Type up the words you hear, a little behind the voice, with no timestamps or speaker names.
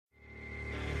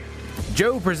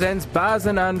Joe presents Baz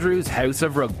and Andrew's House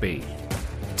of Rugby,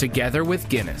 together with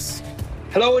Guinness.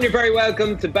 Hello and you're very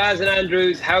welcome to Baz and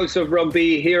Andrew's House of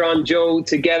Rugby here on Joe,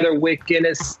 together with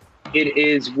Guinness. It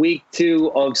is week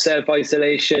 2 of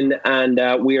self-isolation and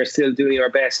we are still doing our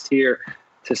best here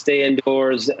to stay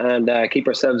indoors and keep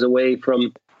ourselves away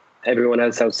from everyone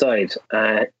else outside.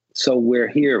 So we're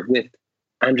here with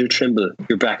Andrew Trimble.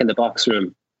 You're back in the box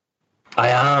room. I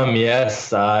am,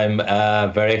 yes. I'm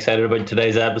very excited about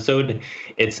today's episode.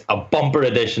 It's a bumper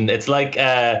edition. It's like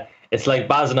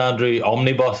Baz and Andrew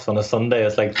Omnibus on a Sunday.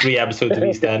 It's like 3 episodes of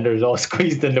EastEnders all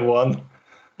squeezed into one.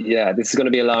 Yeah, this is going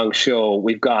to be a long show.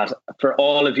 We've got, for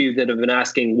all of you that have been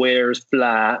asking, where's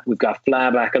Fla? We've got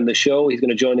Fla back on the show. He's going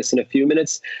to join us in a few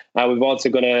minutes. We've also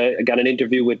got an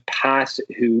interview with Pat,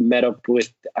 who met up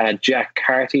with Jack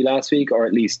Carty last week, or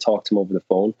at least talked to him over the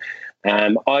phone.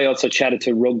 I also chatted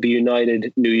to Rugby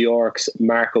United New York's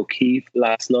Mark O'Keefe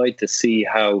last night to see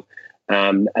how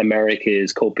America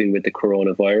is coping with the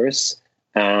coronavirus.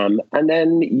 And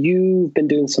then you've been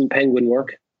doing some Penguin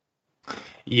work.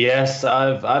 Yes,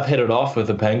 I've hit it off with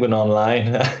the Penguin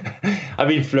online. I've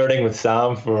been flirting with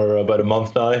Sam for about a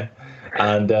month now,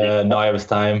 and now it was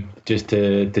time just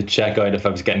to check out if I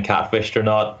was getting catfished or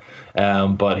not.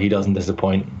 But he doesn't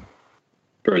disappoint.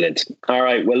 Brilliant. All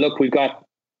right. Well, look, we're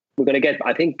going to get,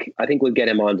 I think we'll get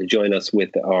him on to join us with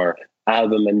our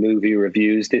album and movie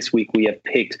reviews. This week we have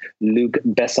picked Luc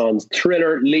Besson's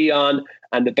thriller Leon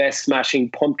and the best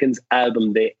Smashing Pumpkins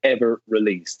album they ever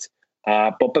released.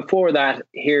 But before that,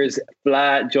 here's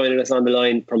Fla joining us on the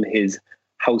line from his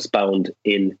housebound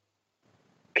in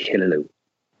Killaloe.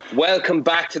 Welcome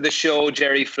back to the show,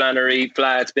 Jerry Flannery.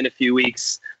 Fla, it's been a few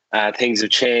weeks. Things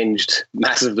have changed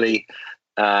massively.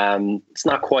 It's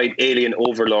not quite alien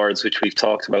overlords, which we've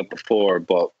talked about before,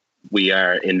 but we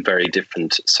are in very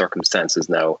different circumstances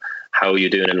now. How are you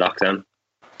doing in lockdown?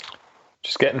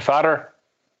 Just getting fatter.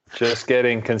 Just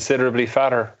getting considerably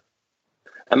fatter.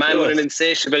 A man with an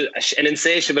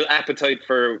insatiable appetite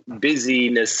for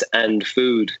busyness and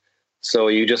food. So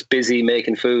you just busy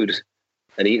making food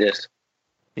and eating it.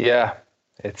 Yeah,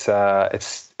 it's like,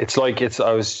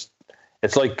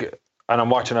 and I'm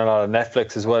watching a lot of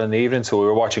Netflix as well in the evening. So we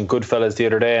were watching Goodfellas the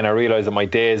other day, and I realized that my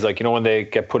days, like, you know, when they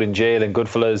get put in jail in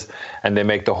Goodfellas and they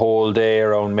make the whole day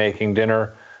around making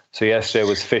dinner. So yesterday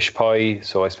was fish pie.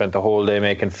 So I spent the whole day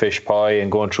making fish pie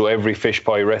and going through every fish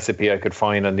pie recipe I could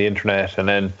find on the internet. And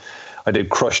then I did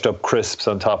crushed up crisps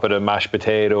on top of the mashed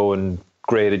potato and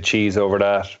grated cheese over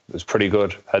that. It was pretty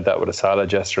good. Had that with a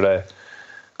salad yesterday. A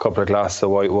couple of glasses of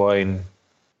white wine.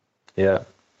 Yeah,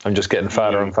 I'm just getting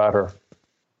fatter and fatter.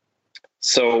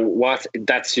 So what's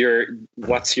your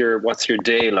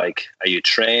day like? Are you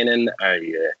training? Are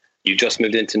you just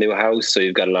moved into a new house, so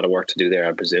you've got a lot of work to do there,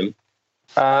 I presume?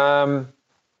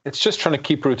 It's just trying to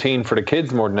keep routine for the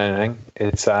kids more than anything.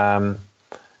 It's we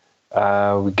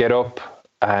get up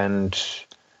and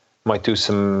might do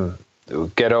some.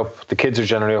 Get up. The kids are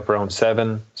generally up around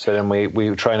 7, so then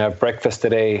we try and have breakfast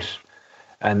at 8,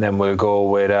 and then we'll go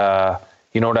with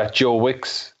that Joe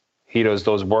Wicks. He does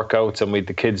those workouts, and we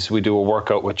do a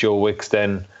workout with Joe Wicks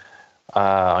then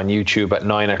on YouTube at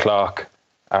 9 o'clock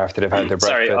after they've had their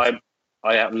breakfast. Sorry,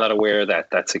 I am not aware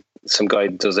that that's some guy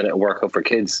does a workout for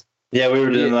kids. Yeah, we were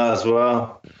doing that as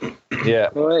well. Yeah.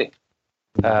 Right.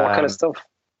 What kind of stuff?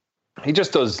 He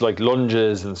just does like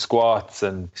lunges and squats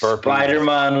and burpees.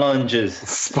 Spider-Man lunges.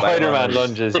 Spider-Man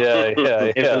lunges, yeah. You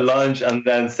have to lunge and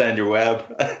then send your web.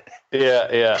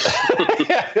 Yeah.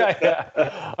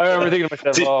 I remember thinking to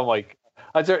myself, "Oh my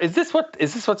God, is this what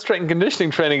strength and conditioning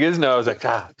training is now?" I was like,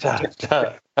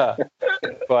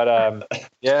 But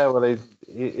yeah, well,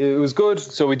 it was good.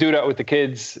 So we do that with the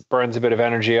kids, burns a bit of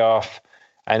energy off,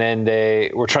 and then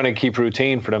we're trying to keep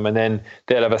routine for them, and then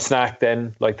they'll have a snack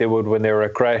then, like they would when they were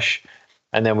at creche,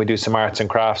 and then we do some arts and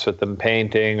crafts with them,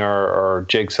 painting or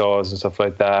jigsaws and stuff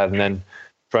like that, and then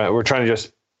we're trying to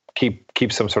just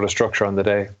keep some sort of structure on the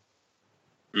day.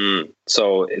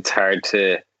 So it's hard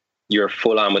you're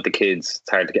full on with the kids. It's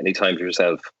hard to get any time for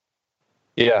yourself.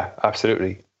 Yeah,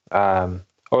 absolutely.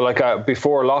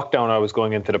 Before lockdown, I was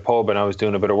going into the pub and I was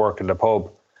doing a bit of work in the pub,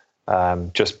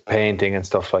 just painting and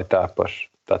stuff like that. But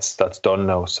that's done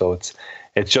now. So it's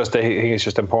just, I think it's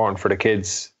just important for the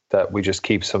kids that we just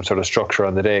keep some sort of structure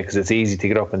on the day, because it's easy to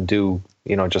get up and do,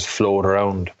 just float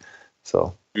around.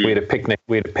 So we had a picnic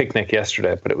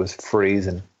yesterday, but it was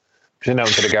freezing. We went out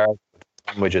into the garden,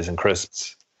 sandwiches and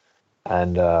crisps,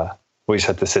 and we just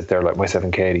had to sit there, like myself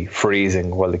and Katie,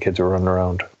 freezing while the kids were running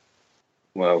around.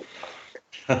 Wow.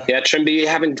 Yeah, Trimby, you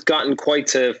haven't gotten quite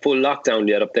to full lockdown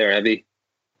yet up there, have you?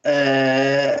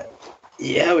 Yeah,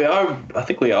 we are. I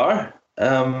think we are.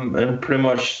 in pretty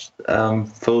much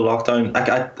full lockdown.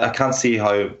 I can't see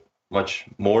how much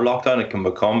more lockdown it can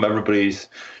become. You're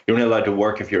only allowed to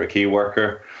work if you're a key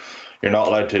worker. You're not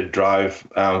allowed to drive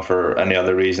for any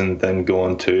other reason than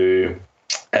going to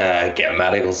get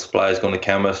medical supplies, going to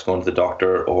chemist, going to the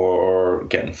doctor, or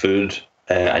getting food.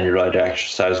 And you're allowed to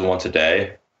exercise once a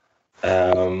day.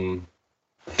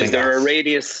 Is there a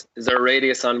radius? Is there a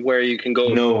radius on where you can go?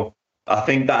 No, I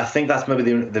think that's maybe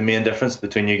the main difference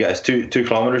between you guys. 2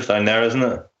 kilometers down there, isn't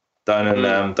it? Down in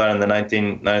the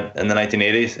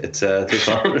 1980s, it's 2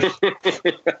 kilometers.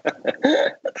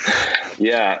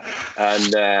 Yeah,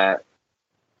 and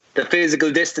the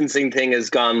physical distancing thing has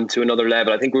gone to another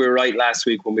level. I think we were right last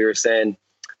week when we were saying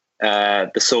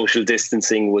the social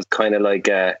distancing was kind of like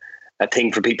a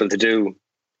thing for people to do,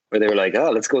 where they were like,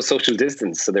 "Oh, let's go social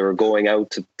distance." So they were going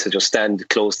out to just stand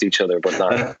close to each other, but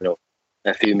not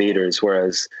a few meters.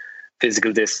 Whereas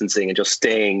physical distancing and just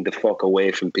staying the fuck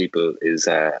away from people is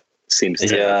seems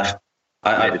to. Yeah,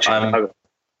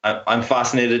 I'm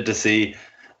fascinated to see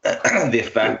the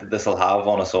effect that this will have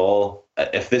on us all.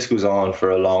 If this goes on for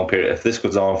a long period, if this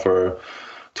goes on for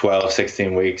 12,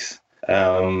 16 weeks,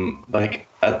 like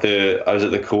I was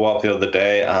at the co-op the other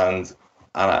day and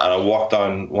I walked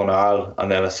down one aisle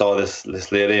and then I saw this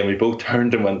lady and we both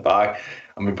turned and went back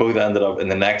and we both ended up in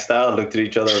the next aisle, looked at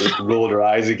each other, rolled our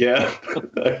eyes again.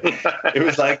 It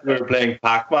was like we were playing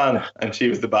Pac-Man and she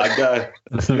was the bad guy.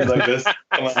 She was like this.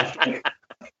 I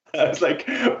was like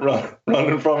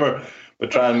running from her,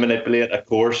 but trying to manipulate a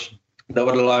course that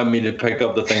would allow me to pick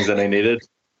up the things that I needed.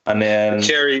 And then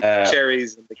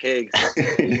cherries and the cakes.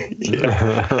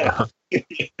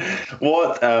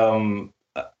 What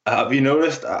have you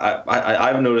noticed?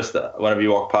 I've noticed that whenever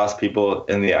you walk past people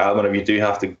in the aisle, whenever you do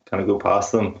have to kind of go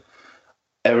past them,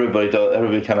 everybody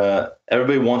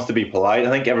wants to be polite. I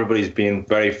think everybody's being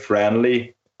very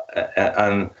friendly,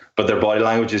 but their body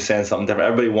language is saying something different.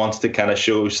 Everybody wants to kind of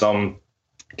show some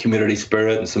community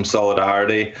spirit and some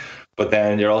solidarity. But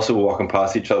then you're also walking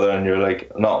past each other and you're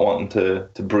like not wanting to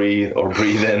breathe or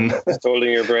breathe in. Just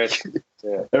holding your breath.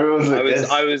 Yeah. Everyone's like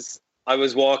I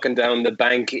was walking down the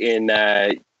bank in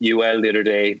UL the other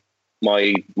day.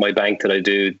 My bank that I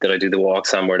do the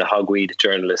walks on, where the Hogweed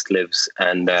journalist lives,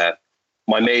 and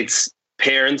my mate's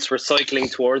parents were cycling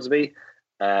towards me,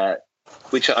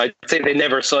 which I'd say they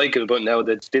never cycle, but now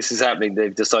that this is happening,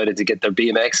 they've decided to get their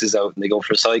BMXs out and they go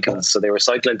for cycles. So they were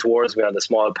cycling towards me on the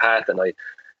small path, and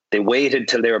they waited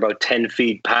till they were about 10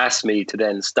 feet past me to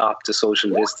then stop to social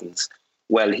distance.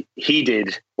 Well, she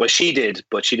did, but she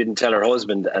didn't tell her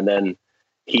husband. And then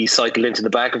he cycled into the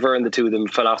back of her and the two of them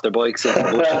fell off their bikes into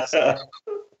the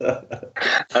bushes.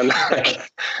 And like,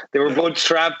 they were both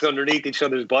trapped underneath each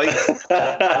other's bikes.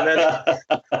 And then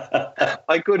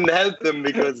I couldn't help them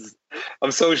because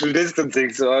of social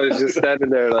distancing. So I was just standing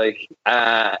there like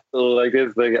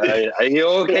this, like, are you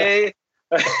okay?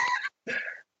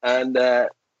 And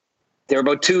they were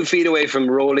about 2 feet away from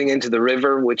rolling into the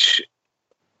river, which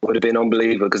would have been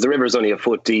unbelievable because the river is only a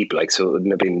foot deep, like, so it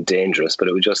wouldn't have been dangerous, but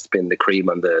it would just have been the cream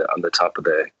on the top of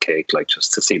the cake, like,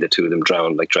 just to see the two of them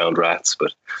drown like drowned rats.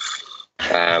 But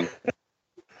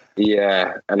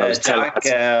yeah, and I was Jack,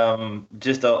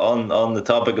 just on the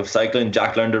topic of cycling,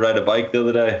 Jack learned to ride a bike the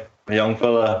other day. A young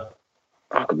fella.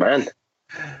 Oh, good man.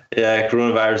 Yeah,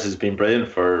 coronavirus has been brilliant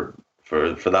for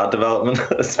that development,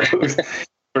 I suppose.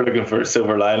 We're looking for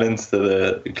silver linings to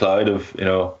the cloud of,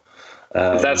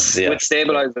 is that with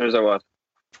stabilizers or what?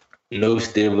 No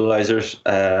stabilizers.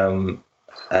 And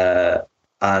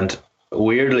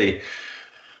weirdly,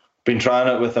 been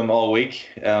trying it with him all week.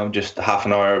 Just half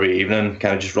an hour every evening,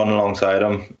 kind of just running alongside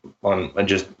him and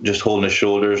just holding his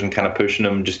shoulders and kind of pushing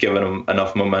him, just giving him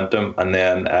enough momentum. And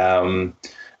then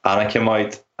Anna came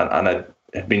out and I'd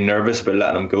been nervous about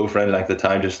letting him go for any length of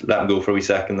time. Just let him go for a wee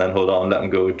second, then hold on, let him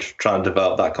go, trying to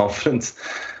develop that confidence.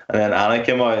 And then Anna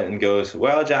came out and goes,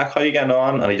 "Well, Jack, how are you getting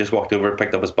on?" And he just walked over,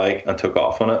 picked up his bike and took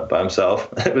off on it by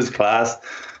himself. It was class.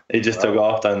 He just took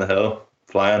off down the hill,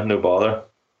 flying, no bother.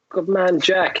 Good man,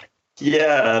 Jack.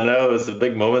 Yeah, I know. It was a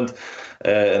big moment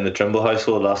in the Trimble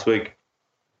household last week.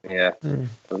 Yeah.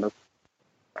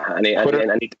 Any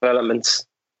developments?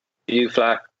 You,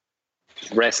 Flack,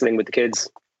 wrestling with the kids?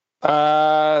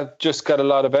 Just got a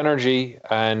lot of energy,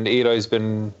 and Eli's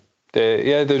been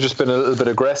they've just been a little bit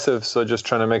aggressive, so just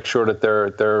trying to make sure that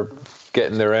they're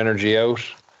getting their energy out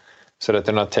so that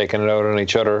they're not taking it out on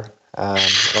each other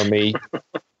or me.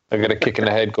 I got a kick in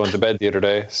the head going to bed the other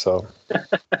day, so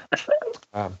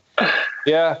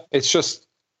yeah, it's just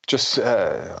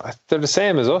they're the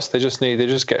same as us. They're just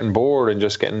getting bored and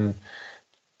just getting,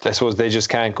 I suppose they just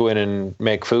can't go in and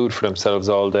make food for themselves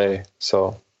all day,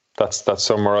 so that's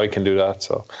somewhere I can do that.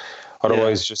 So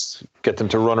otherwise, just get them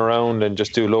to run around and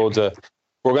just do loads of.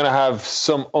 We're going to have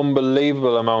some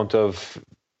unbelievable amount of.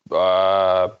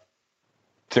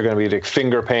 They're going to be like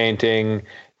finger painting,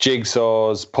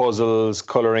 jigsaws, puzzles,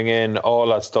 coloring in, all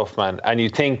that stuff, man. And you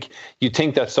think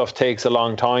that stuff takes a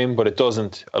long time, but it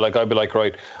doesn't. Like I'd be like,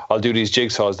 right, I'll do these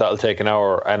jigsaws. That'll take an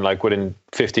hour, and like within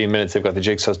 15 minutes, they've got the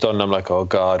jigsaws done. And I'm like, oh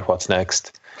God, what's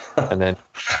next? And then,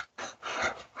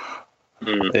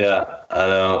 yeah, I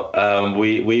know.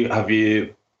 We have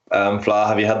you, Fla,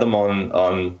 have you had them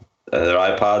on their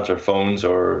iPads or phones,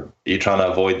 or are you trying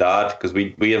to avoid that? Because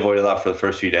we avoided that for the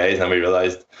first few days, and then we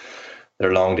realized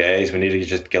they're long days. We need to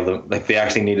just give them, like, they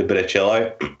actually need a bit of chill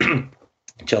out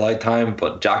time.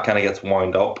 But Jack kind of gets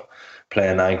wound up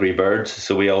playing Angry Birds,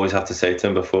 so we always have to say to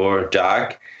him before,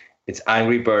 Jack, it's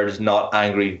Angry Birds, not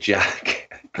Angry Jack.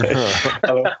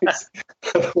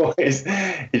 Otherwise,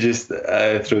 he just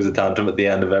throws a tantrum at the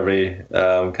end of every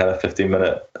kind of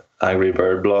 15-minute Angry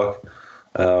Bird block.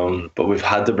 But we've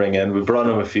had to we've brought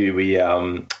him a few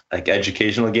like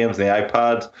educational games on the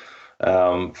iPad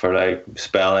for like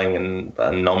spelling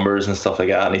and numbers and stuff like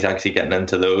that, and he's actually getting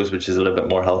into those, which is a little bit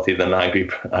more healthy than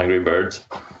Angry Birds.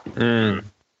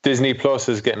 Disney Plus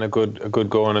is getting a good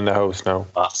going in the house now.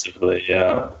 Massively,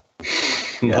 yeah.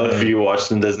 What have you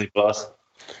watched in Disney Plus?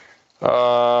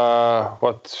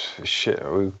 What shit?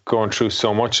 We're going through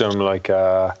so much of them. Like,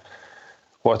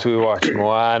 what do we watch?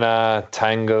 Moana,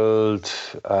 Tangled.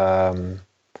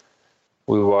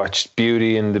 We watched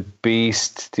Beauty and the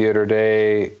Beast the other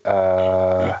day.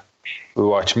 We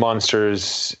watched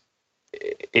Monsters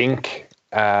Inc.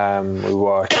 We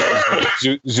watched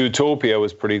Zootopia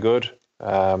was pretty good.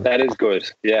 That is good.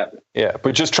 Yeah. Yeah,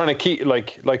 but just trying to keep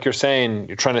like you're saying,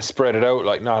 you're trying to spread it out,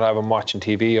 like not have them watching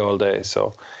TV all day.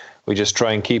 So we just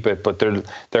try and keep it. But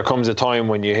there comes a time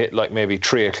when you hit like maybe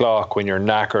 3:00 when you're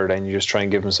knackered, and you just try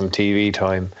and give them some TV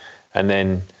time, and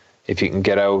then if you can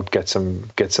get out, get some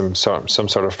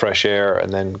sort of fresh air,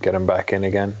 and then get them back in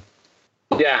again.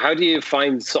 Yeah, how do you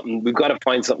find something? We've got to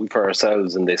find something for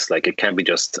ourselves in this. Like, it can't be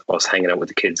just us hanging out with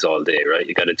the kids all day, right?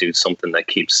 You got to do something that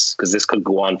keeps, because this could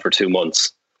go on for 2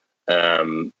 months,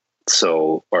 or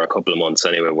a couple of months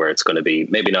anyway, where it's going to be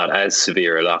maybe not as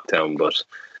severe a lockdown, but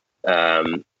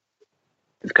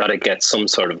we've got to get some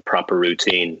sort of proper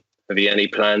routine. Have you any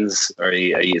plans, or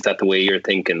is that the way you're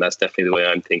thinking? That's definitely the way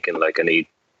I'm thinking. Like, I need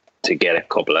to get a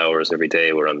couple hours every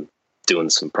day where I'm doing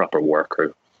some proper work,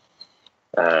 or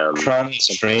I'm trying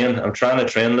to train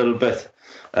a little bit,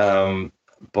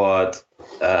 but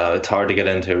it's hard to get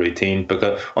into a routine,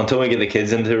 because until we get the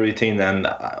kids into a routine, then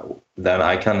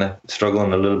I kind of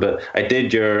struggling a little bit. I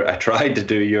tried to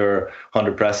do your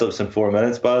 100 press-ups in 4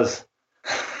 minutes, Buzz.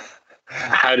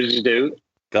 How did you do?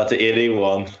 Got to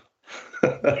 81.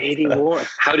 81.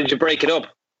 How did you break it up?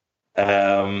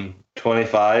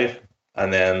 25,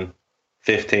 and then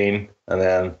 15, and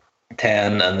then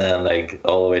 10, and then like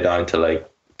all the way down to like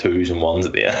 2s and 1s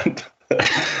at the end.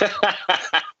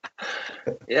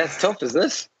 Yeah, it's tough, isn't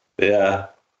it? Yeah,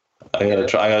 I'm gonna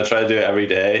try to do it every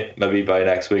day. Maybe by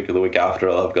next week or the week after,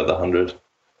 I'll have got the 100.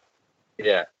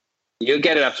 Yeah, you'll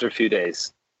get it after a few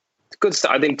days. It's good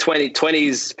stuff. I think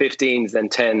 20s, 15s, then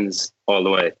 10s all the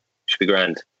way. Should be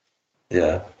grand.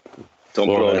 Yeah, don't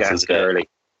blow gas early.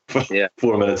 Yeah,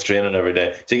 4 minutes training every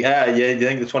day. So yeah. You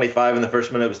think the 25 in the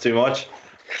first minute was too much?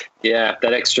 Yeah,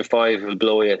 that extra 5 will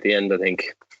blow you at the end, I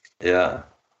think. Yeah.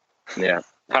 How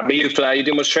about you, Fla? You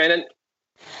do much training?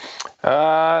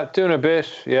 Doing a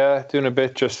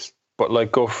bit. Just, but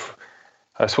like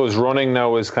I suppose running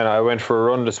now is kind of. I went for a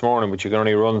run this morning, but you can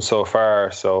only run so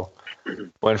far. So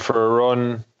went for a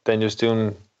run, then just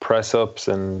doing press ups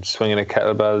and swinging a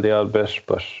kettlebell the odd bit.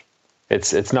 But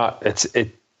it's not.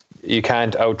 You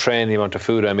can't out train the amount of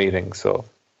food I'm eating. So.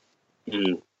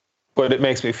 But it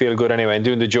makes me feel good anyway. And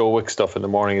doing the Joe Wick stuff in the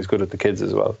morning is good with the kids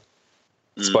as well.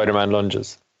 Spider-Man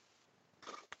lunges.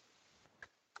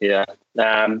 Yeah.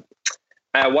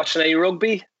 Watching any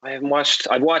rugby? I've watched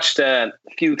a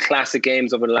few classic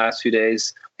games over the last few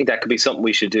days. I think that could be something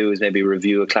we should do, is maybe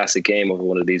review a classic game over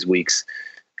one of these weeks.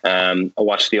 I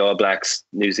watched the All Blacks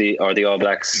the All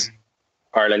Blacks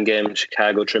Ireland game in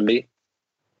Chicago, Trimby.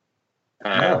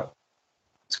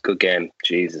 It's a good game.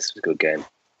 Jesus, it was a good game.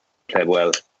 Played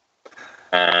well.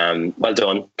 Well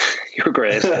done. You were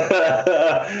great.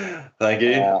 Thank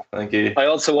you. Thank you. I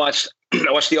also watched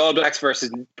the All Blacks versus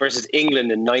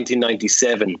England in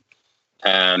 1997,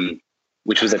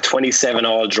 which was a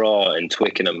 27-all draw in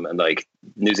Twickenham, and like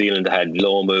New Zealand had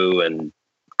Lomu and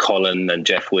Cullen and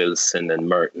Jeff Wilson and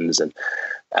Mertens, and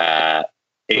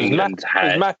England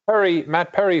had Matt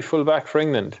Perry full back for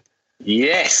England.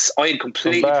 Yes, I had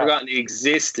completely forgotten he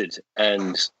existed,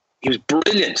 and he was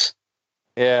brilliant.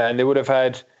 Yeah, and they would have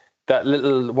had that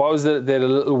little. What was it? They had a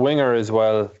little winger as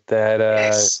well. They had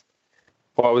Yes.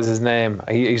 what was his name?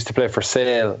 He used to play for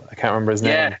Sale. I can't remember his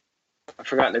name. Yeah, I've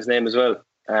forgotten his name as well.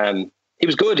 He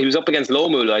was good. He was up against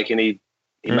Lomu, and he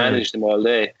managed him all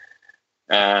day.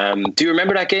 Do you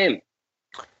remember that game?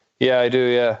 Yeah, I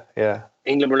do. Yeah.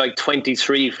 England were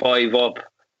 23-5 up,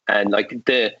 and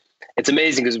it's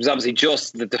amazing because it was obviously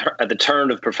just at the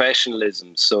turn of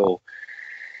professionalism. So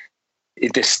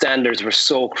the standards were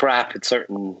so crap at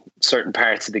certain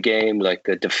parts of the game, like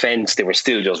the defense, they were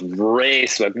still just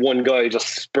race, like one guy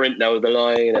just sprinting out of the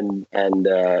line, and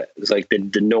it was like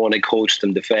the no one had coached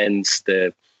them defense.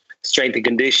 The strength and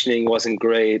conditioning wasn't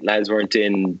great. Lads weren't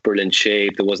in brilliant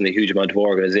shape. There wasn't a huge amount of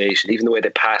organisation. Even the way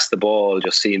they passed the ball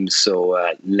just seems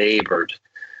so laboured.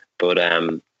 But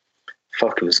it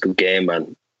was a good game,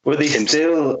 man. Was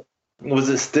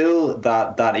it still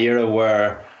that era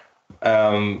where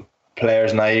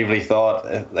players naively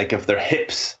thought, like, if their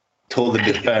hips told the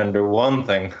defender one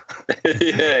thing,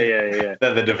 yeah,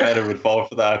 then the defender would fall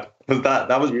for that?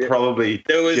 That was probably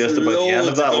just about the end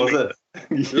of that, was it?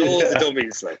 Loads of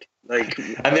dummies,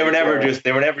 and they were never just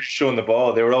showing the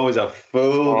ball. They were always a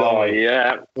full dummy.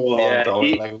 Full-on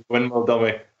dummy, like a windmill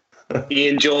dummy.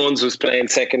 Ian Jones was playing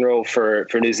second row for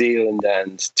New Zealand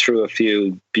and threw a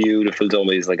few beautiful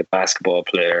dummies like a basketball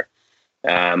player.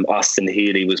 Austin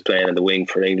Healy was playing on the wing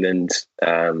for England.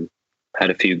 Had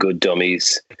a few good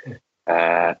dummies.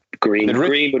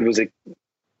 Greenwood was a.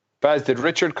 Baz, did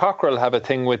Richard Cockrell have a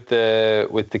thing with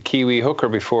the Kiwi hooker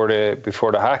before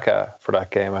the haka for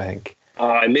that game? I think. Oh,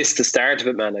 I missed the start of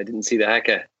it, man. I didn't see the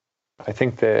haka. I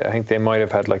think they might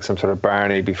have had like some sort of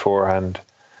Barney beforehand.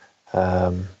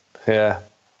 Yeah,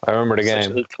 I remember the game.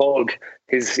 Such a tug.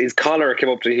 His collar came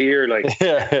up to here, like.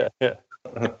 Yeah.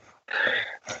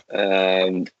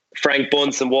 Frank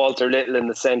Bunce and Walter Little in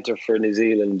the centre for New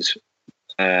Zealand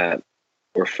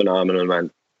were phenomenal,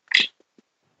 man.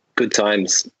 Good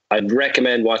times. I'd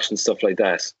recommend watching stuff like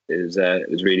that. It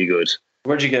was really good.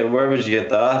 Where would you get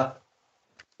that?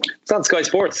 It's on Sky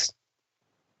Sports.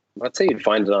 I'd say you'd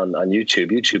find it on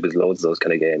YouTube. YouTube has loads of those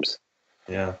kind of games.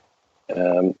 Yeah.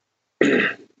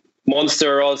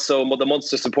 Munster also, the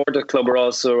Munster Supporter Club are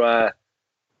also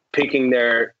picking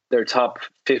their top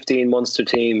 15 Munster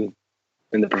team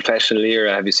in the professional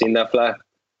era. Have you seen that, Flat?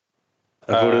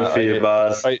 I voted for you,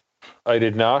 Baz. I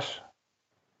did not.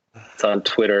 It's on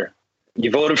Twitter. You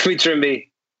voted for me.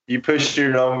 You pushed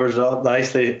your numbers up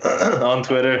nicely on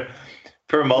Twitter.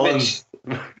 Per Mullins.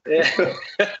 It's a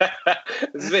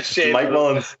bit shameful. Mike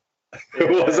Mullins. It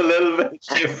was a little bit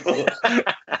shameful.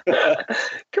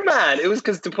 Come on. It was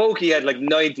because Tupoki had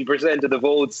 90% of the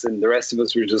votes and the rest of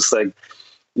us were just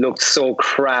looked so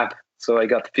crap. So I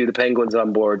got a few of the Penguins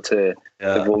on board to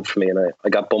vote for me, and I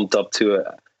got bumped up to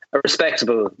a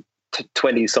respectable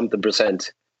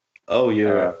 20-something%. Oh,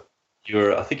 I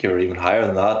think you were even higher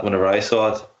than that whenever I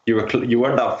saw it. You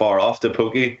weren't that far off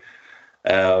Tupoki.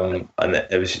 And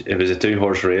it was a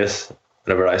 2-horse race.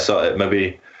 Whenever I saw it,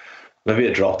 maybe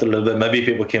it dropped a little bit. Maybe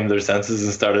people came to their senses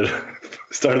and started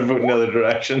voting the other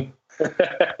direction.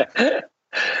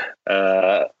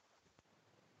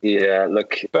 Yeah,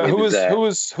 look. But who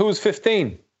was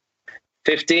 15?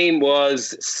 15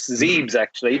 was Zeebs,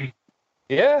 actually.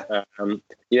 Yeah.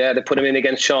 They put him in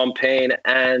against Sean Payne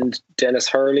and Dennis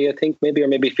Hurley, I think,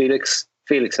 maybe Felix,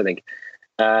 I think.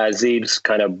 Zeebs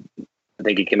I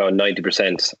think he came out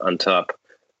 90% on top.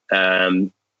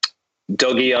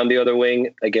 Dougie on the other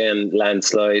wing, again,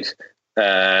 landslide.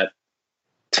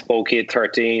 Spokey at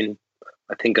 13.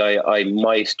 I think I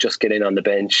might just get in on the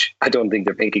bench. I don't think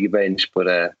they're picking a bench, but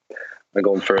I'm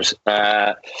going first.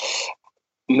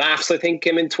 Maths, I think,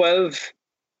 came in 12.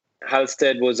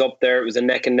 Halstead was up there. It was a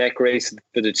neck and neck race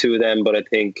for the two of them, but I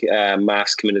think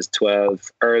Maths came in as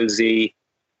 12. Earlsey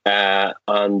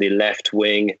on the left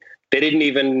wing. They didn't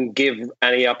even give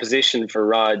any opposition for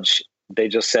Raj. They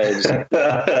just said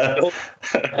a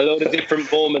load of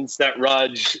different moments that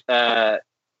Raj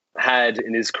had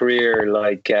in his career,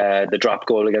 like the drop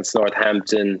goal against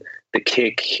Northampton, the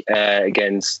kick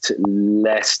against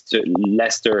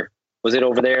Leicester. Was it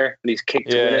over there? And he's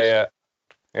kicked to win it.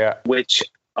 Yeah. Which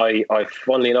I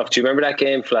funnily enough, do you remember that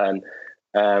game, Flan?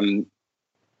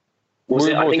 Was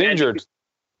it? I think injured.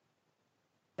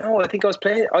 No, I think I was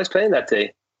playing that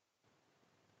day.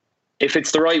 If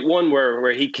it's the right one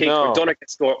where he kicked, where Donica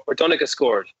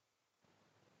scored.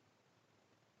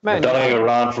 Man, Donica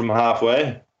ran from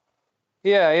halfway.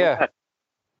 Yeah.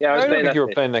 Yeah, I was don't playing think you were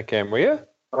playing that game, were you?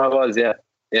 I was, yeah.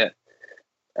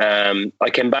 I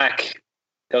came back.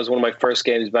 That was one of my first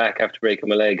games back after breaking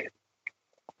my leg.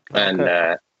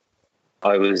 And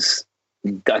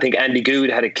I think Andy Good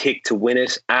had a kick to win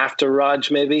it after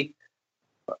Raj, maybe.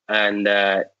 And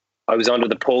I was under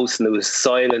the post and there was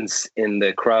silence in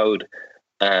the crowd.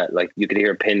 Like you could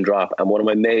hear a pin drop. And one of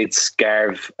my mates,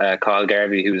 Carl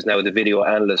Garvey, who is now the video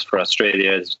analyst for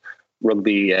Australia's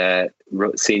rugby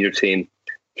senior team,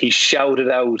 he shouted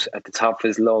out at the top of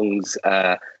his lungs,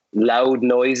 loud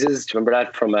noises. Do you remember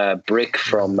that from a brick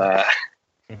from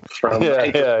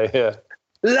Yeah.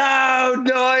 Loud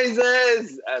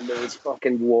noises, and there was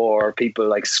fucking war. People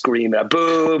like screaming,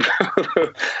 "Boom!"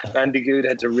 Andy Good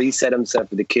had to reset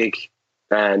himself with the kick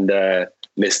and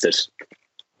missed it,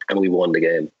 and we won the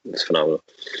game. It was phenomenal.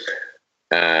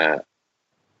 But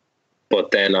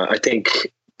then I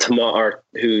think tomorrow,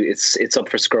 it's up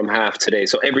for scrum half today.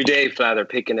 So every day, Fla, they're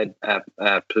picking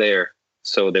a player.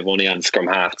 So they've only had scrum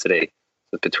half today,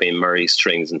 so between Murray,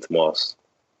 Strings, and Tomas.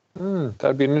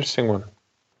 That'd be an interesting one.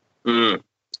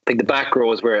 I think the back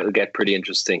row is where it'll get pretty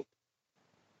interesting.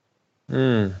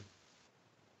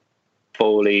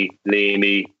 Foley,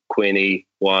 Leamy, Quinney,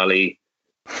 Wally,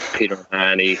 Peter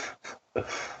Haney,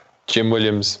 Jim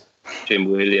Williams,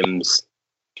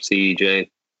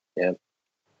 CJ. Yeah,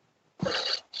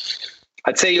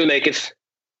 I'd say you'll make it.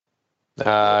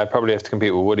 I probably have to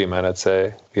compete with Woody, man. I'd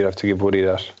say you'd have to give Woody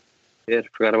that. Yeah, I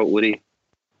forgot about Woody.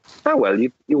 Oh well,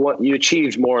 you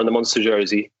achieved more in the Munster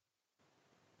jersey.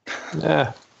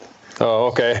 Yeah. Oh,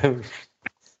 okay.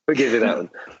 We'll give you that one.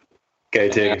 Okay,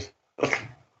 take it.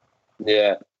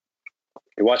 Yeah.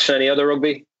 You watching any other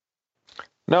rugby?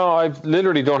 No, I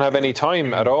literally don't have any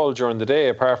time at all during the day,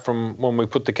 apart from when we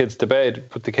put the kids to bed.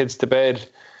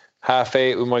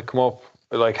 8:30, we might come up.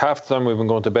 Like half the time we've been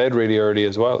going to bed really early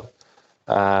as well.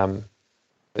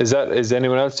 Is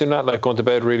anyone else doing that? Like going to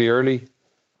bed really early?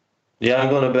 Yeah,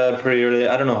 I'm going to bed pretty early.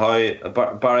 I don't know how,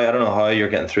 Barry. I don't know how you're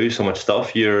getting through so much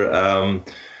stuff.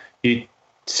 You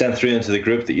sent through into the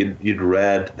group that you'd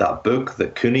read that book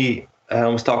that Cooney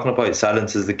was talking about.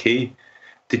 Silence is the Key.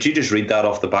 Did you just read that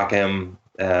off the back end,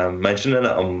 mentioning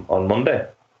it on Monday?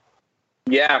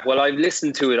 Yeah, well, I've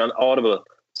listened to it on Audible.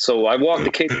 So I walked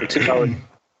the kids for 2 hours.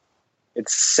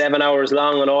 It's 7 hours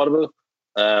long on Audible.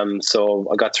 So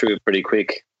I got through it pretty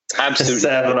quick. Absolutely.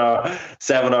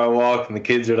 7 hour walk, and the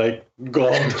kids are like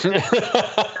gone.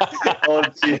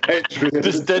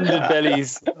 Distended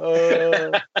bellies.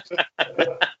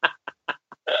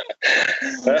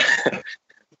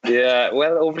 Yeah,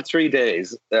 well, over 3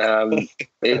 days.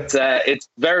 It's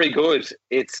very good.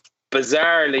 It's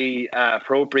bizarrely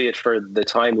appropriate for the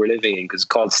time we're living in, because it's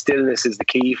called Stillness is the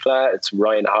Key, Fla. It's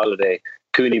Ryan Holiday.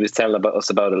 Cooney was telling us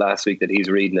about it last week, that he's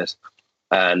reading it.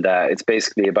 And it's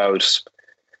basically about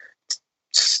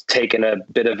taking a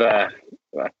bit of a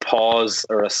pause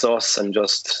or a sus and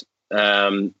just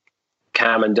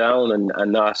calming down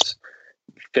and not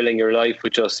filling your life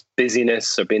with just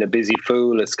busyness or being a busy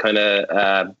fool. It's kind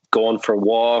of going for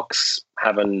walks,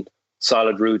 having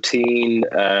solid routine,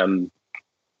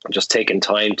 just taking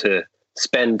time to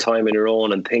spend time on your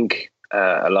own and think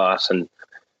a lot. And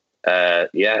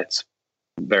it's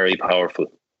very powerful.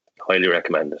 Highly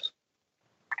recommend it.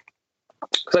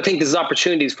 Because I think there's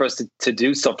opportunities for us to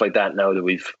do stuff like that now that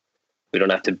we don't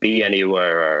have to be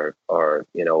anywhere or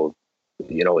is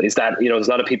that, there's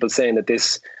a lot of people saying that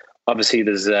this, obviously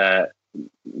there's the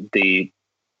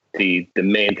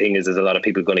main thing is there's a lot of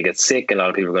people going to get sick and a lot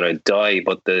of people are going to die,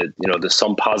 but there's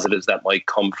some positives that might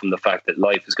come from the fact that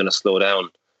life is going to slow down,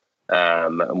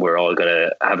 and we're all going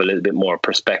to have a little bit more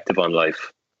perspective on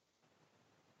life.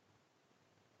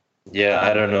 Yeah,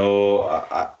 I don't know.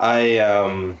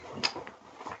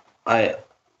 I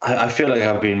feel like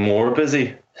I've been more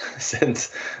busy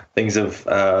since things have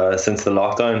since the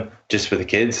lockdown, just for the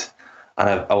kids,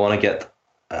 and I want to get,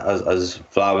 as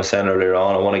Fla was saying earlier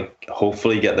on, I want to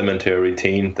hopefully get them into a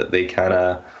routine that they kind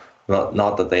of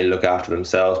not that they look after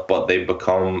themselves, but they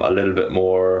become a little bit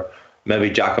more, maybe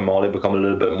Jack and Molly become a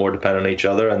little bit more dependent on each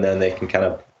other, and then they can kind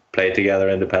of play together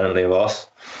independently of us,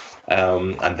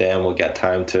 and then we'll get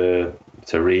time to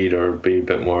read or be a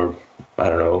bit more, I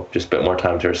don't know, just a bit more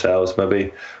time to ourselves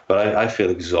maybe. But I feel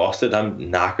exhausted. I'm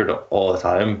knackered all the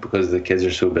time because the kids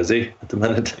are so busy at the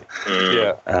minute.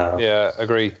 Yeah,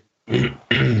 agree. I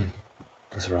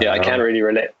can't really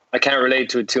relate. I can't relate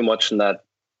to it too much in that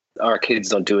our kids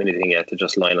don't do anything yet. They're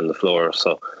just lying on the floor.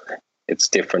 So it's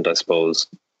different, I suppose.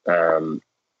 But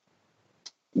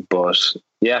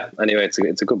yeah, anyway,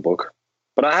 it's a good book.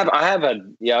 But I've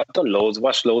done loads,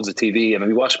 watched loads of TV. Have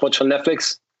you watched much on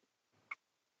Netflix?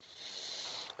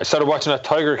 I started watching that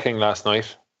Tiger King last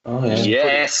night. Oh yeah.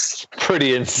 Yes.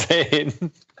 Pretty insane.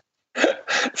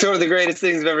 It's one of the greatest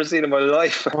things I've ever seen in my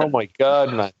life. Oh my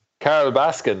God, man. Carol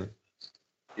Baskin.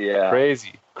 Yeah.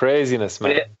 Craziness,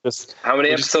 man. How many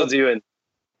episodes are you in?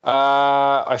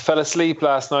 I fell asleep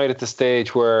last night at the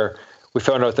stage where we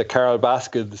found out that Carol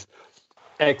Baskin's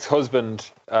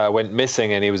ex-husband went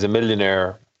missing, and he was a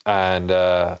millionaire, and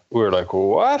we were like,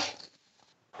 what?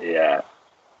 Yeah.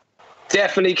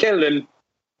 Definitely killed him.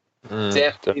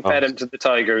 Definitely fed him to the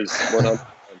tigers. 100%.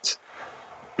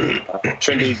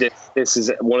 Trinity, this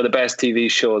is one of the best TV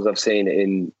shows I've seen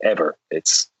in ever.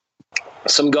 It's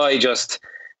some guy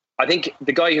I think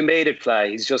the guy who made it,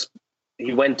 Fly,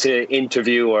 he went to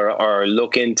interview or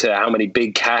look into how many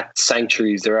big cat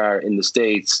sanctuaries there are in the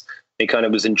States. He kind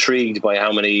of was intrigued by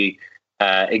how many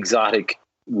exotic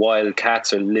wild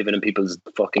cats are living in people's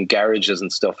fucking garages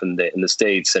and stuff in the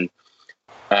States. And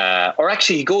or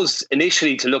actually, he goes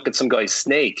initially to look at some guy's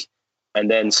snake, and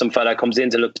then some fella comes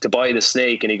in to buy the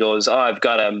snake, and he goes, "Oh, I've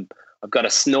got a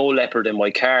snow leopard in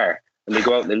my car." And they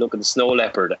go out and they look at the snow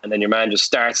leopard, and then your man just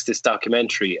starts this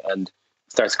documentary and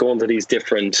starts going to these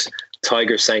different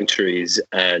tiger sanctuaries,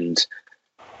 and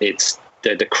it's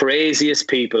the craziest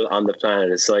people on the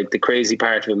planet. It's like the crazy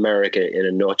part of America in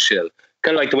a nutshell.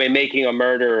 Kind of like the way Making a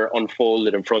Murderer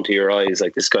unfolded in front of your eyes.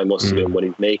 Like, this guy must have been what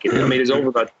he's making. I mean, it's over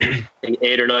about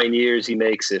 8 or 9 years he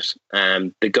makes it.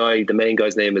 The main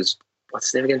guy's name is, what's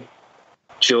his name again?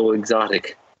 Joe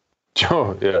Exotic.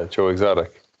 Joe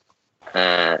Exotic.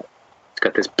 He's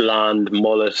got this blonde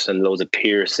mullet and loads of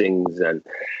piercings, and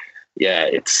yeah,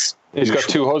 he's got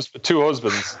two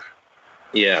husbands.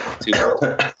 Yeah, two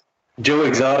husbands. Joe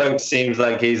Exotic seems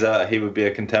like he would be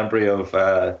a contemporary of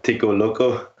Tico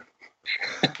Loco.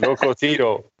 Loco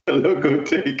Tito. Loco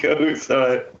Tico,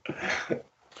 sorry.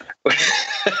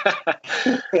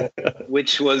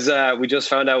 Which was, we just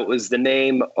found out, was the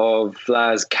name of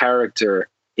Vla's character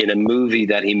in a movie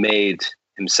that he made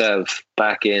himself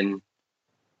back in,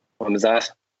 when was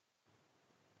that?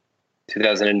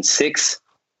 2006?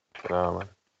 No, man.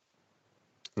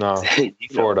 No,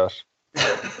 before that.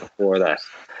 Before that.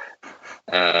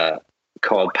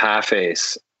 Called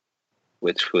Parface,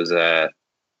 which was a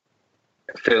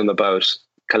film about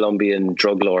Colombian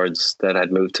drug lords that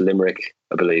had moved to Limerick,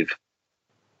 I believe.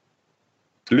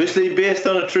 Loosely based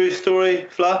on a true story,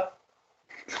 Fla?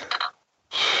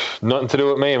 Nothing to do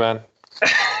with me, man.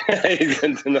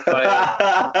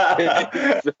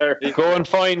 Go and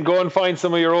find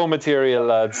some of your own material,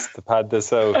 lads, to pad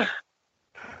this out.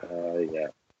 Yeah,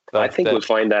 I think we'll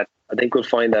find that. I think we'll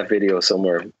find that video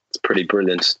somewhere. It's pretty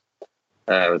brilliant.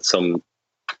 With some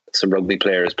rugby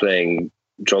players playing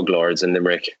drug lords in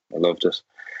Limerick. I loved it.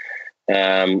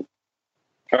 All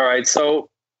right, so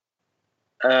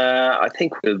I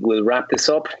think we'll wrap this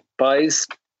up, boys.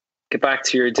 Get back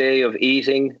to your day of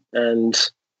eating and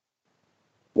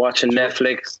watching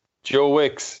Netflix. Joe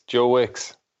Wicks. I'm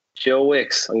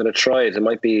going to try it. It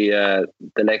might be the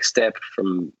next step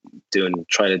from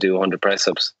trying to do 100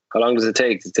 press-ups. How long does it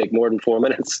take? Does it take more than 4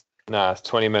 minutes? Nah, it's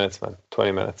 20 minutes, man.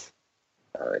 20 minutes.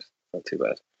 All right, not too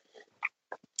bad.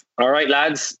 All right,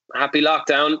 lads. Happy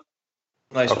lockdown.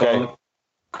 Nice okay. one.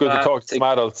 Good to talk to some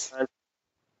adults.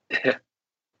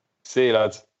 See you,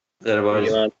 lads. Later,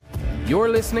 boys. You're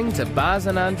listening to Baz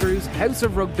and Andrew's House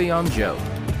of Rugby on Joe,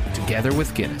 together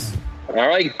with Guinness. All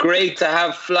right, great to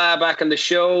have Fla back on the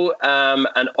show.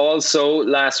 And also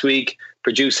last week,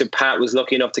 producer Pat was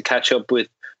lucky enough to catch up with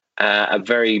a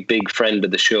very big friend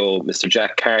of the show, Mr.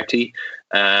 Jack Carty.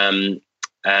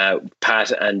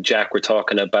 Pat and Jack were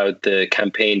talking about the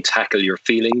campaign Tackle Your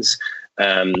Feelings.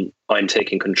 I'm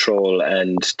taking control,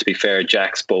 and to be fair,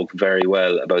 Jack spoke very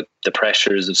well about the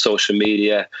pressures of social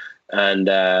media and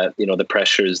the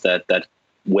pressures that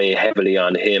weigh heavily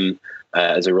on him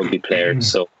as a rugby player.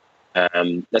 So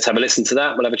let's have a listen to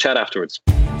that. We'll have a chat afterwards.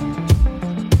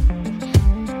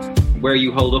 Where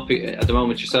you hold up at the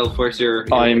moment yourself? Where's your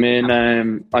I'm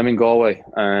in Galway.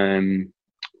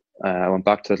 I went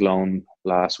back to Athlone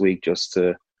last week just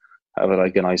to have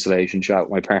an isolation chat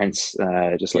with my parents,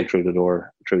 just like through the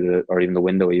door, or even the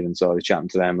window even. So I was chatting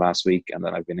to them last week, and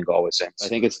then I've been in Galway since. I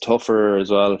think it's tougher as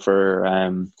well for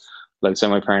say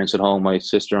my parents at home. My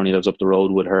sister only lives up the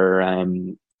road with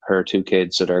her 2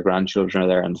 kids, so their grandchildren are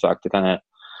there. In fact, my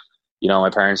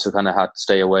parents have kind of had to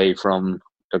stay away from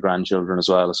their grandchildren as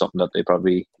well. It's something that you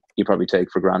probably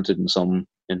take for granted in some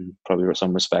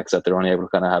respects, that they're only able to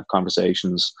kind of have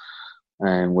conversations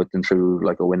with them through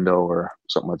like a window or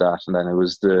something like that. And then it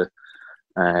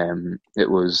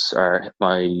was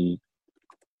my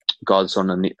godson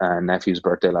and nephew's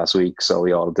birthday last week, so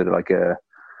we all did like a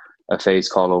face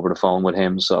call over the phone with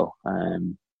him. So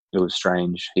it was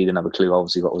strange. He didn't have a clue,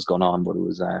 obviously, what was going on, but it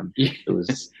was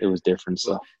it was different.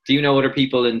 So, do you know other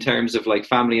people in terms of like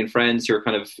family and friends who are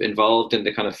kind of involved in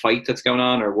the kind of fight that's going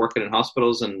on, or working in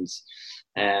hospitals and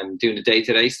doing the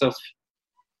day-to-day stuff?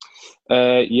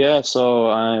 Yeah. So,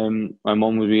 my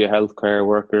mum would be a healthcare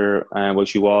worker, well,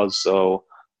 she was. So,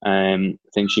 I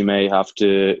think she may have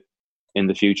to in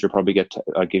the future probably get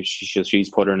like if she's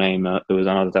put her name. There was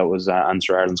another that was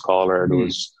Answer Ireland's caller. There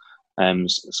was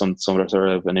some sort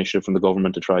of initiative from the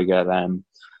government to try get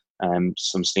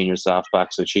some senior staff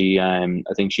back. So she I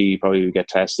think she probably would get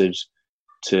tested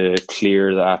to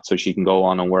clear that so she can go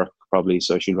on and work probably.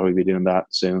 So she'll probably be doing that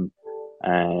soon.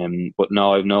 But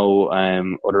no, I've no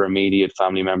other immediate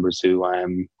family members who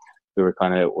are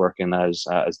kind of working as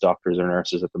doctors or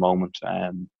nurses at the moment.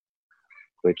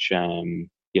 Which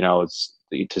it's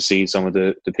to see some of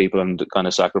the people and the kind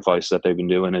of sacrifice that they've been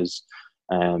doing is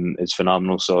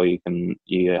phenomenal. So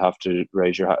you have to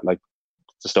raise your hat, like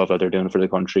the stuff that they're doing for the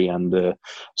country and the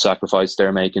sacrifice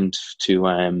they're making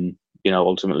to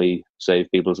ultimately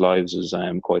save people's lives is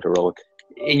quite heroic.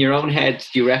 In your own head,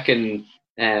 do you reckon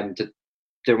that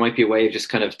there might be a way of just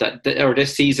kind of that or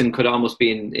this season could almost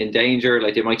be in danger?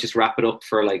 Like they might just wrap it up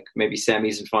for like maybe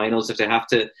semis and finals if they have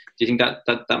to. Do you think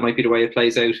that might be the way it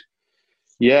plays out?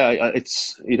 Yeah,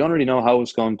 you don't really know how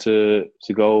it's going to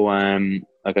go.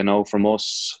 Like I know from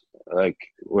us, like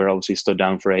we're obviously stood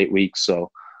down for 8 weeks,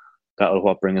 so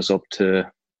that'll bring us up to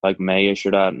like May-ish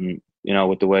or that. And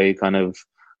with the way kind of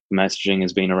messaging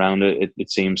has been around it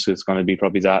seems it's going to be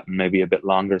probably that and maybe a bit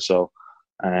longer. So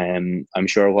I'm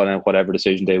sure whatever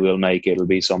decision they will make, it'll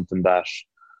be something that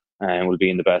will be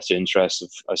in the best interest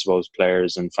of, I suppose,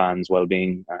 players and fans'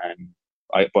 well-being.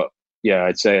 But yeah,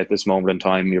 I'd say at this moment in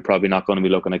time, you're probably not going to be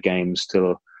looking at games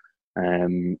till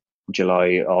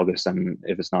July, August, and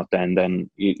if it's not then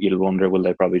you'll wonder, will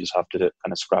they probably just have to kind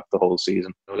of scrap the whole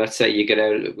season? Well, let's say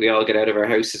we all get out of our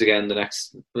houses again the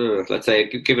next, let's say,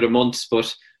 give it a month,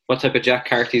 but what type of Jack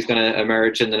Carty is going to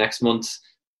emerge in the next month?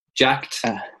 Jacked?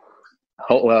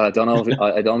 Well, I don't know.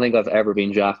 I don't think I've ever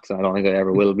been jacked. I don't think I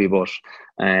ever will be. But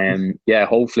yeah,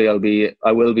 hopefully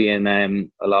I will be in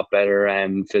a lot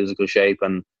better physical shape,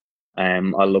 and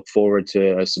I'll look forward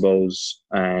to, I suppose,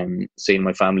 seeing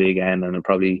my family again, and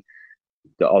probably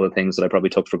all the things that I probably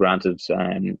took for granted.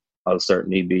 I'll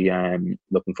certainly be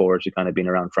looking forward to kind of being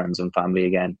around friends and family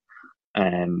again.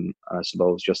 I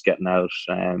suppose just getting out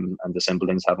and the simple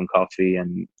things, having coffee,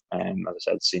 and as I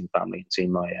said, seeing family and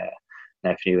seeing my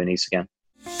nephew and niece again.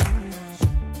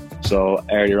 So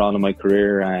earlier on in my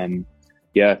career,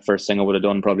 first thing I would have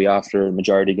done probably after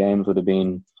majority games would have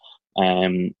been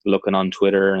looking on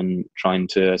Twitter and trying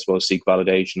to, I suppose, seek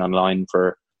validation online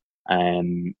for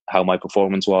how my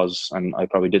performance was. And I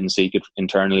probably didn't seek it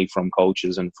internally from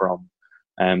coaches and from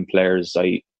players.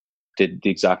 I did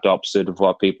the exact opposite of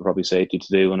what people probably say to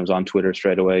do, and I was on Twitter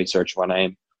straight away, searching my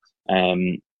name.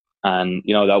 And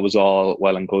that was all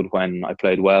well and good when I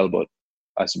played well, but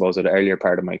I suppose at an earlier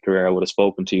part of my career, I would have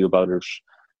spoken to you about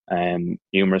it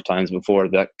numerous times before.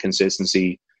 That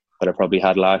consistency that I probably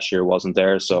had last year wasn't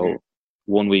there. So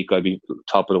one week I'd be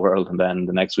top of the world, and then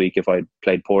the next week, if I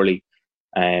played poorly,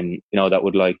 that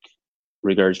would like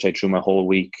regurgitate through my whole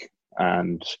week,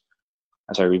 and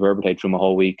reverberate through my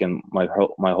whole week, and my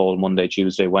whole Monday,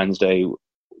 Tuesday, Wednesday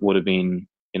would have been,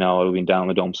 I would have been down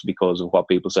the dumps because of what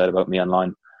people said about me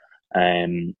online.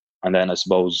 And then I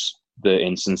suppose the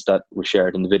instance that was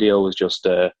shared in the video was just,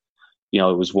 it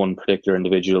was one particular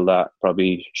individual that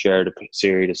probably shared a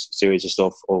series of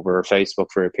stuff over Facebook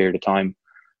for a period of time.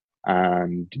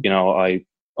 And, I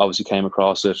obviously came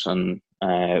across it, and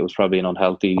it was probably an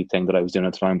unhealthy thing that I was doing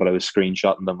at the time, but I was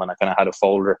screenshotting them, and I kind of had a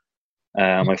folder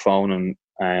on my phone.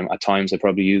 And at times I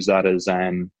probably used that as,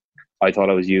 I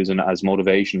thought I was using it as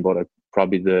motivation, but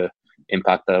probably the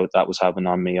impact that was having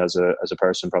on me as a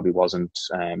person probably wasn't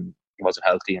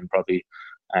healthy, and probably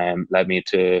led me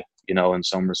to, in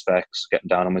some respects, getting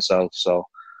down on myself. So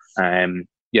I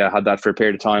had that for a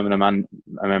period of time, and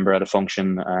I remember at a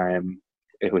function,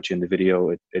 which in the video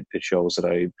it shows that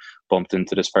I bumped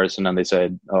into this person, and they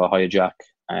said, "Oh, hi, Jack,"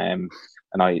 and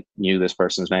I knew this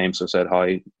person's name, so I said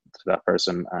hi to that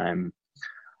person,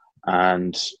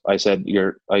 and I said,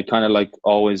 I kind of like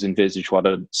always envisaged what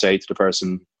I'd say to the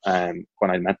person when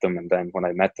I met them, and then when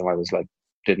I met them, I was like,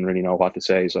 didn't really know what to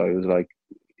say, so I was like,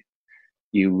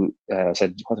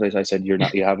 said, what did I say? I said,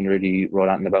 you haven't really wrote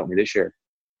anything about me this year,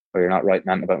 or you're not writing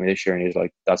anything about me this year. And he was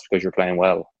like, that's because you're playing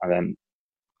well. And then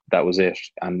that was it.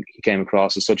 And he came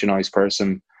across as such a nice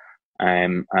person,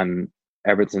 and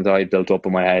everything that I built up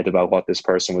in my head about what this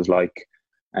person was like,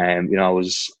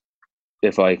 was,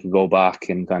 if I could go back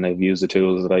and kind of use the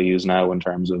tools that I use now in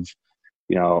terms of,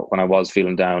 when I was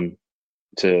feeling down,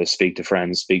 to speak to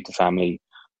friends, speak to family,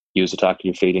 use the Tackle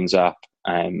Your Feelings app,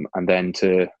 and then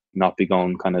to not be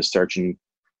going kind of searching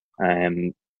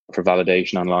for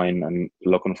validation online and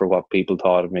looking for what people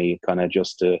thought of me, kind of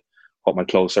just what my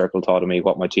close circle thought of me,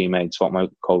 what my teammates, what my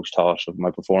coach thought of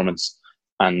my performance,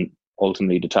 and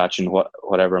ultimately detaching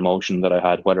whatever emotion that I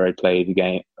had, whether I played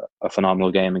a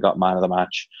phenomenal game and got man of the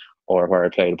match, or where I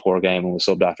played a poor game and was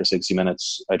subbed after 60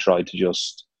 minutes. I tried to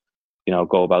just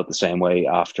go about the same way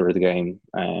after the game,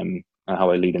 and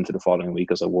how I lead into the following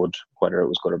week as I would, whether it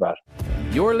was good or bad.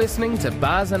 You're listening to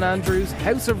Baz and Andrew's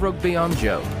House of Rugby on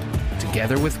Joe,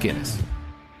 together with Guinness.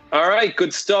 All right,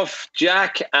 good stuff,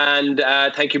 Jack, and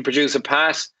thank you, producer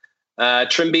Pat.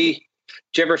 Trimby,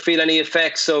 do you ever feel any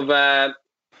effects of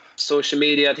social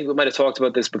media? I think we might have talked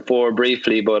about this before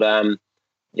briefly, but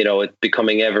it's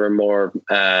becoming ever more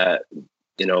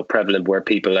prevalent, where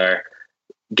people are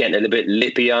getting a little bit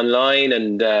lippy online,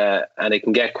 and it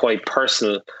can get quite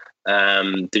personal.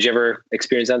 Did you ever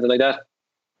experience anything like that?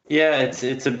 Yeah,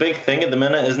 it's a big thing at the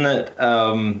minute, isn't it?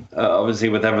 Obviously,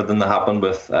 with everything that happened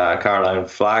with Caroline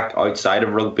Flack outside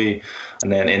of rugby,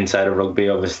 and then inside of rugby,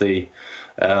 obviously,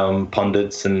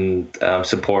 pundits and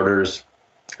supporters,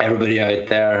 everybody out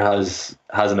there has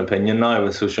an opinion now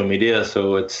with social media.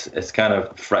 So it's kind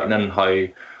of frightening how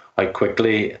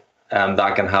quickly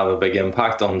that can have a big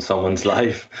impact on someone's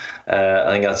life. I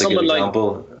think that's a good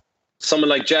example. Someone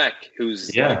like Jack,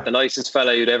 who's like the nicest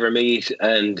fella you'd ever meet,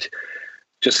 and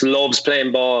just loves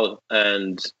playing ball,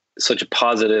 and such a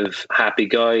positive, happy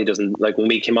guy. He doesn't, like, when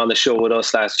we came on the show with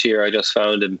us last year, I just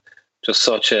found him just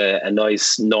such a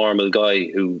nice, normal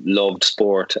guy who loved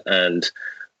sport and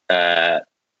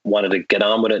wanted to get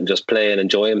on with it and just play and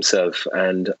enjoy himself.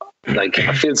 And like,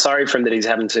 I feel sorry for him that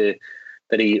having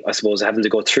to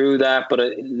go through that, but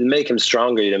it'll make him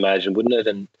stronger, you'd imagine, wouldn't it?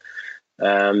 And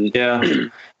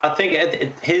I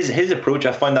think his approach,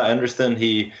 I find that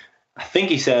interesting. I think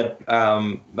he said,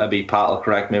 maybe Pat will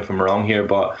correct me if I'm wrong here,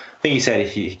 but I think he said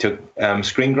he took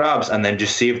screen grabs and then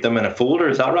just saved them in a folder.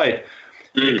 Is that right?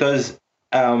 Because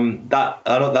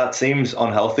that seems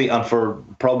unhealthy, and for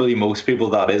probably most people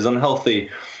that is unhealthy.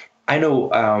 I know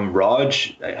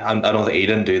Raj, I don't think he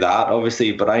didn't do that,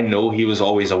 obviously, but I know he was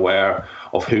always aware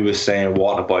of who was saying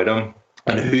what about him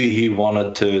and who he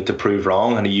wanted to prove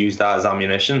wrong, and he used that as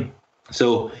ammunition.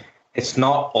 So it's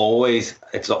not always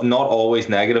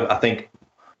negative. I think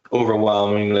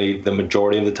overwhelmingly the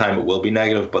majority of the time it will be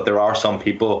negative, but there are some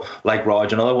people like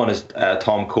Raj. Another one is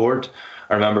Tom Court.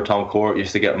 I remember Tom Court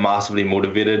used to get massively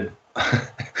motivated.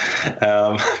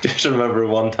 Just remember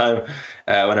one time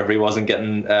whenever he wasn't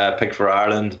getting picked for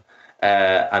Ireland,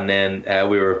 and then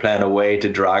we were playing away to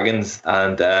Dragons,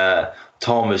 and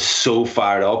Tom was so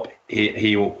fired up.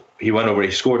 He went over.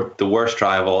 He scored the worst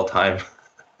try of all time.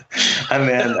 And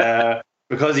then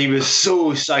because he was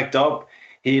so psyched up,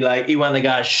 he went like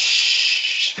a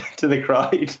shh to the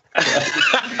crowd.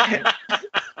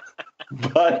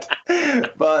 but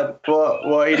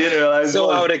what he didn't realize so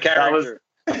was out of character.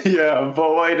 But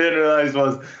what he didn't realize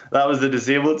was that was the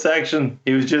disabled section.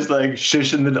 He was just like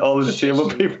shushing all the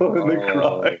disabled people in the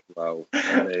crowd. Wow,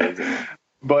 amazing.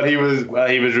 But he was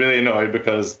really annoyed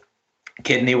because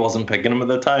Kidney wasn't picking him at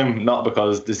the time, not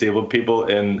because disabled people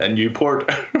in Newport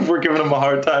were giving him a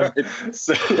hard time.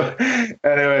 So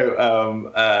anyway,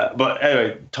 but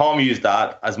anyway, Tom used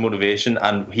that as motivation,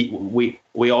 and we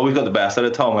always got the best out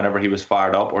of Tom whenever he was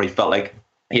fired up or he felt like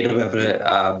he had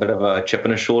a bit of a chip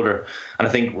in his shoulder. And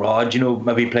I think Rod,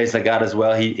 maybe plays like that as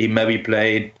well. He maybe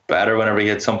played better whenever he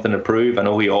had something to prove. I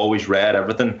know he always read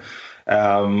everything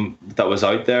that was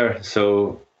out there,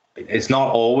 so it's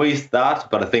not always that,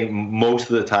 but I think most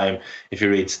of the time, if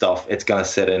you read stuff, it's going to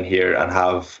sit in here and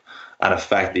have an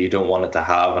effect that you don't want it to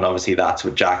have. And obviously that's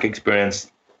what Jack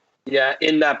experienced. Yeah,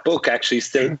 in that book, actually,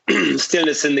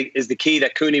 stillness is the key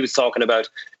that Cooney was talking about.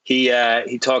 He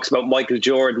talks about Michael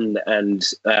Jordan, and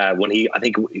when I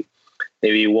think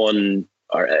maybe he won,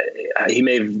 or he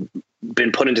may have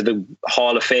been put into the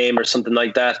Hall of Fame or something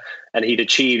like that, and he'd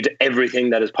achieved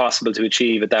everything that is possible to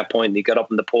achieve at that point. And he got up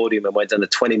on the podium and went on a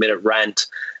 20-minute rant,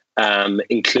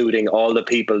 including all the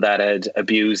people that had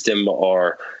abused him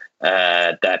or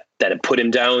that had put him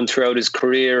down throughout his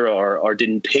career or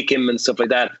didn't pick him and stuff like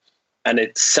that. And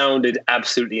it sounded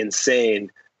absolutely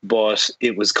insane, but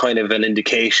it was kind of an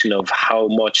indication of how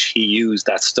much he used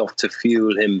that stuff to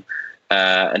fuel him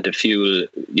and to fuel,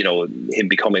 him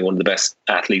becoming one of the best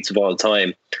athletes of all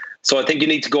time. So I think you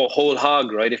need to go whole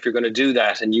hog, right? If you're going to do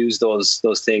that and use those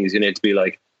things, you need to be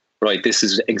like, right, this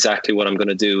is exactly what I'm going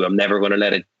to do. I'm never going to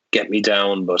let it get me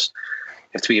down, but you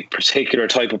have to be a particular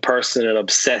type of person, an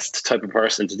obsessed type of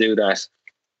person to do that.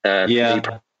 Me,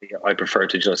 I prefer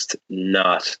to just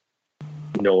not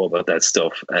know about that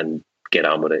stuff and get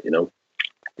on with it, you know.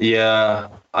 Yeah,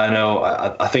 I know.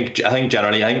 I think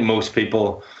generally, I think most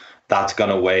people, that's going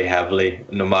to weigh heavily,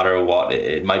 no matter what.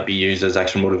 It might be used as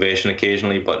extra motivation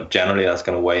occasionally, but generally that's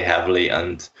going to weigh heavily,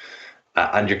 and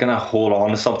you're going to hold on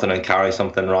to something and carry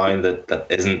something around that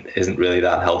isn't really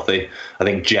that healthy. I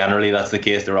think generally that's the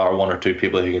case. There are one or two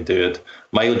people who can do it.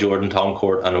 Michael Jordan, Tom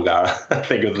Court, and O'Gara. I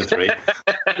think of the three.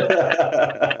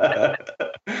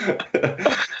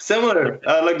 Similar.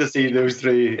 I'd like to see those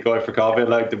three go out for coffee. I'd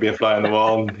like to be a fly on the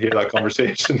wall and hear that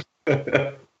conversation.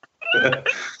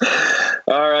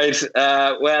 All right.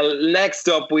 Well, next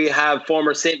up we have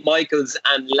former St. Michael's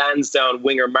and Lansdowne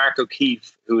winger Mark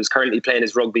O'Keefe, who is currently playing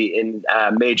his rugby in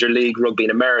Major League Rugby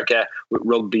in America with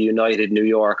Rugby United New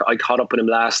York. I caught up with him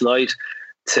last night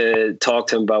to talk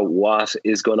to him about what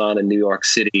is going on in New York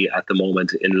City at the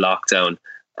moment in lockdown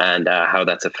and how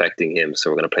that's affecting him. So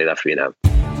we're going to play that for you now.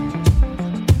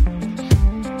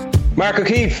 Mark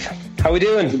O'Keefe, how we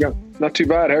doing? Not too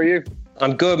bad. How are you?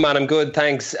 I'm good, man. I'm good.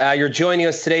 Thanks. You're joining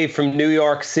us today from New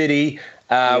York City,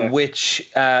 which,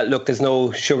 look, there's no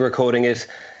sugarcoating it.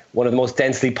 One of the most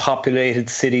densely populated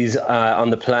cities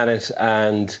on the planet,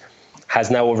 and has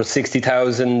now over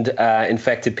 60,000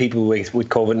 infected people with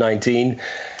COVID-19.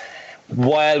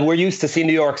 While we're used to seeing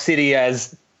New York City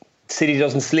as city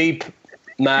doesn't sleep,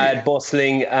 mad,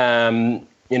 bustling,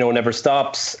 never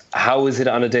stops. How is it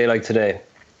on a day like today?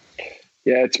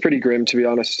 Yeah, it's pretty grim, to be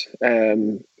honest.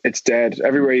 It's dead.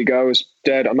 Everywhere you go is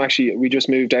dead. We just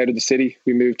moved out of the city.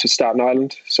 We moved to Staten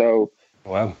Island. So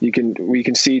wow. we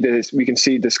can see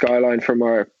the skyline from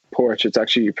our porch. It's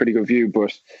actually a pretty good view,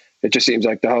 but it just seems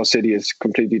like the whole city is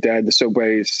completely dead. The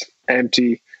subway is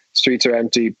empty, streets are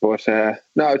empty, but no,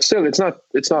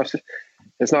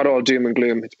 it's not all doom and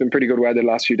gloom. It's been pretty good weather the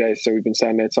last few days, so we've been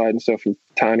standing outside and stuff and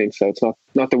tanning, so it's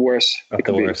not the worst. Not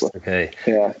the worst. Okay.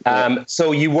 Yeah.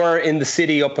 So you were in the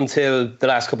city up until the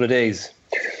last couple of days?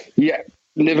 Yeah,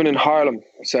 living in Harlem.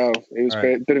 So it was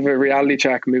a bit of a reality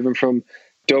check moving from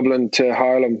Dublin to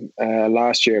Harlem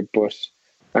last year, but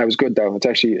it was good though.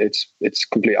 It's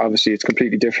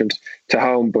completely different to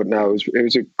home, but no, it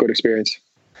was a good experience.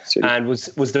 City. And was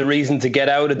the reason to get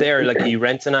out of there, like, are you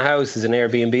renting a house? Is it an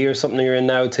Airbnb or something you're in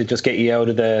now to just get you out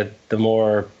of the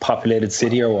more populated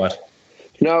city, or what?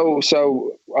 No,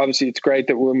 so obviously it's great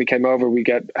that when we came over we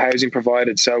get housing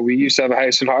provided. So we used to have a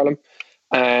house in Harlem,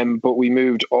 but we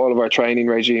moved all of our training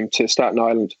regime to Staten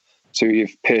Island. So you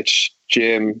have pitch,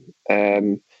 gym,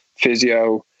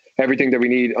 physio, everything that we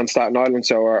need on Staten Island.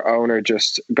 So our owner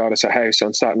just got us a house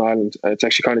on Staten Island. It's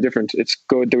actually kind of different. It's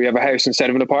good that we have a house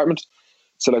instead of an apartment.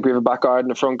 So like we have a back garden,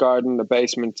 a front garden, a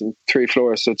basement, and 3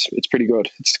 floors. So it's pretty good.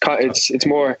 It's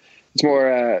more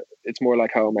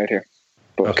like home out here.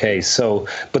 But. Okay, so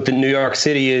but the New York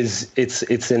City it's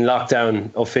in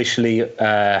lockdown officially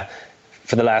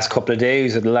for the last couple of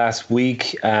days or the last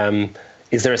week.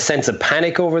 Is there a sense of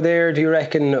panic over there, do you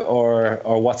reckon, or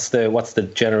what's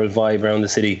the general vibe around the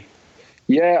city?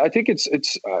 Yeah, I think it's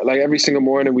like every single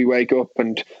morning we wake up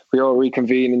and we all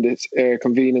reconvene in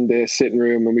the sitting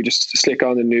room and we just slick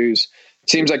on the news. It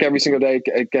seems like every single day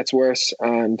it gets worse,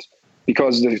 and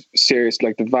because of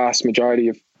the vast majority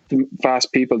of the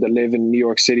vast people that live in New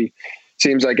York City, it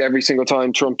seems like every single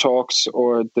time Trump talks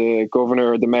or the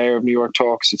governor or the mayor of New York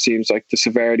talks, it seems like the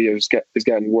severity is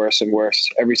getting worse and worse.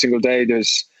 Every single day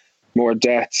there's more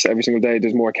deaths. Every single day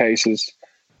there's more cases.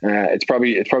 It's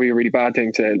probably a really bad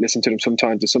thing to listen to them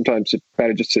sometimes. Sometimes it's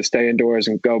better just to stay indoors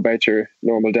and go about your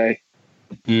normal day.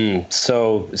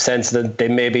 So sense that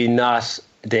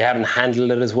they haven't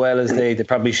handled it as well as they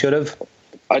probably should have?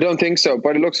 I don't think so.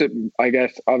 But it looks at, I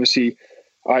guess, obviously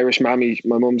Irish mammy,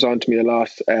 my mum's on to me a lot.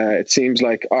 It seems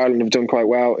like Ireland have done quite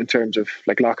well in terms of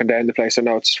like locking down the place. I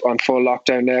know it's on full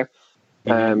lockdown now.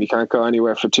 You can't go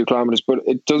anywhere for 2 kilometers, but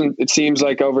it seems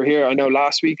like over here, I know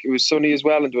last week it was sunny as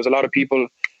well, and there was a lot of people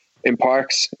in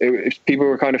parks. People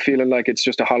were kind of feeling like it's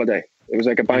just a holiday. It was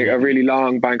like a really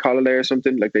long bank holiday or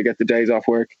something, like they get the days off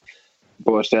work.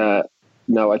 But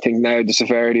no, I think now the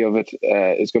severity of it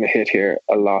is going to hit here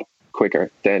a lot quicker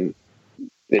than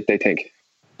they think.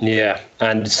 Yeah,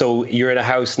 and so you're at a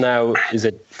house now. Is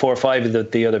it 4 or 5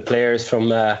 of the other players from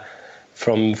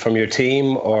your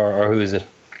team, or who is it?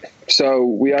 So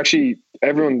we actually,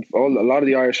 all of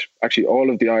the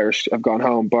Irish have gone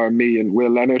home, bar me and Will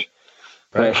Leonard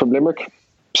from Limerick.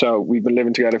 So we've been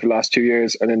living together for the last 2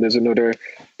 years, and then there's another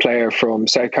player from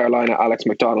South Carolina, Alex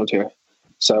McDonald, here.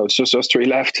 So it's just us 3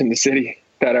 left in the city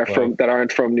that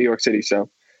aren't from New York City. So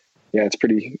yeah, it's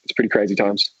pretty crazy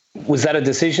times. Was that a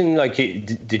decision? Like,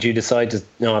 did you decide to,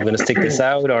 no, I'm going to stick this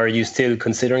out, or are you still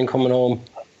considering coming home?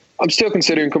 I'm still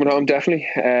considering coming home, definitely.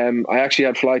 I actually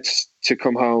had flights to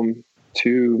come home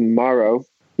tomorrow.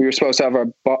 We were supposed to have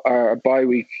our bye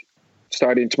week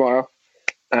starting tomorrow.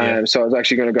 So I was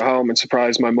actually going to go home and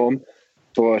surprise my mum,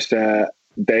 but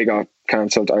they got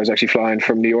cancelled. I was actually flying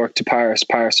from New York to Paris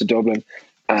to Dublin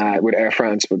with Air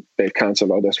France, but they've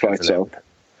cancelled all those flights, so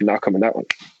I'm not coming that one.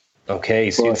 Okay,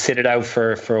 so you'd sit it out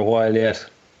for a while yet?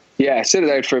 Yeah, sit it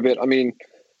out for a bit. I mean,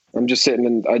 I'm just sitting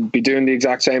and I'd be doing the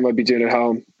exact same I'd be doing at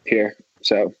home here.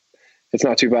 So it's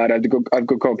not too bad. I've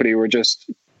good company. We're just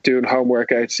doing home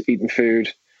workouts, eating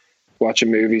food,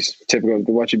 watching movies, typical of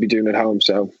what you'd be doing at home.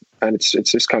 So, and it's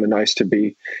just kind of nice to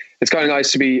be,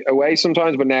 away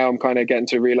sometimes, but now I'm kind of getting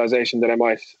to the realization that I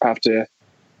might have to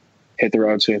hit the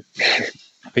road soon.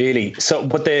 Really? So,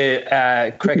 but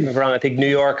correct me if I'm wrong, I think New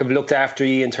York have looked after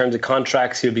you in terms of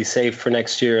contracts. You'll be safe for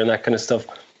next year and that kind of stuff.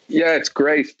 Yeah, it's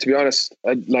great. To be honest, I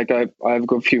have a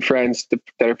good few friends that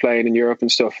are playing in Europe and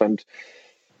stuff, and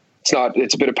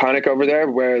it's a bit of panic over there.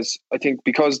 Whereas I think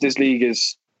because this league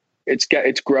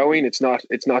it's growing, it's not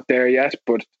there yet,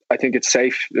 but I think it's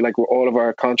safe. Like all of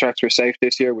our contracts were safe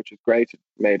this year, which is great. It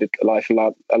made life a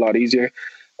lot easier.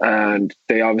 And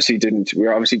they obviously didn't. We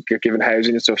were obviously given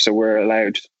housing and stuff, so we're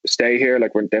allowed to stay here.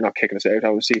 Like they're not kicking us out,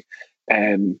 obviously.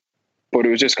 But it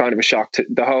was just kind of a shock to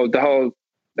the whole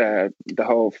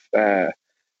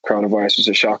coronavirus was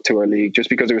a shock to our league just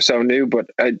because it was so new.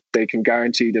 But they can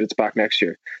guarantee that it's back next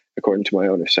year, according to my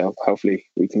owner. So hopefully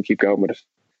we can keep going with it.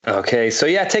 Okay, so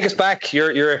yeah, take us back.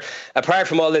 You're apart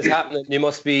from all this happening, you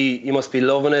must be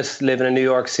loving it, living in New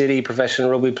York City,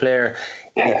 professional rugby player.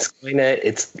 Yeah.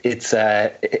 It's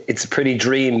a pretty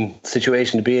dream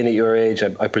situation to be in at your age,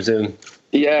 I presume.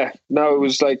 Yeah, no, it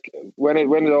was like when it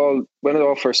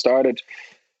all first started,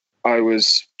 I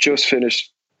was just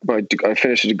finished. I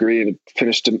finished a degree and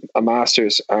finished a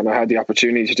master's, and I had the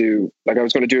opportunity to do I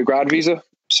was going to do a grad visa.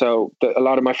 So a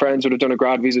lot of my friends would have done a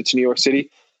grad visa to New York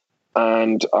City.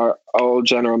 And our old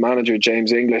general manager,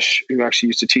 James English, who actually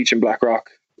used to teach in Blackrock,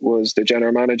 was the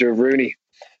general manager of Rooney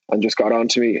and just got on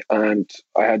to me. And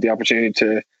I had the opportunity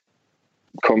to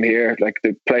come here. Like,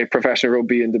 to play professional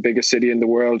rugby in the biggest city in the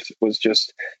world was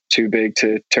just too big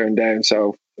to turn down.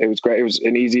 So it was great. It was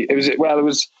an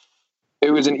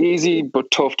easy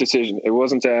but tough decision. It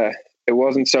wasn't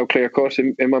so clear cut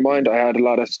in my mind. I had a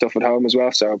lot of stuff at home as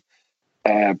well. So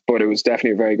but it was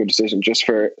definitely a very good decision just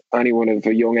for anyone of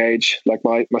a young age like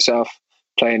myself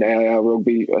playing AIL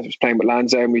rugby. I was playing with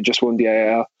Lansdowne and we just won the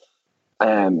AIL,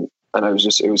 and I was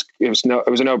just it was a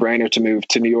no-brainer to move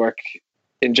to New York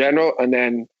in general, and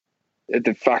then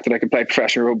the fact that I could play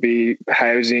professional rugby,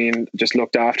 housing, just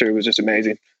looked after, it was just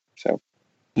amazing. So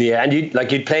yeah, and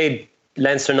you'd played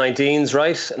Leinster 19s,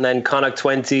 right, and then Connacht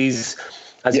 20s,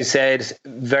 as you said,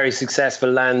 very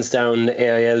successful Lansdowne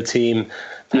AIL team.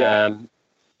 Yeah.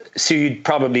 So you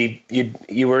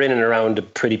were in and around a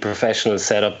pretty professional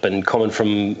setup, and coming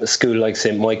from a school like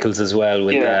St. Michael's as well,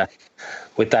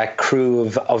 with that crew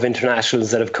of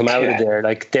internationals that have come out of there.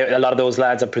 Like a lot of those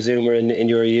lads, I presume, were in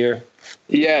your year.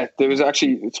 Yeah, there was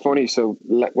actually. It's funny. So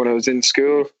when I was in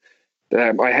school,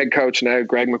 my head coach now,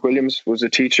 Greg McWilliams, was a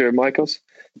teacher at Michael's,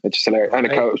 which is hilarious, and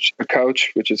a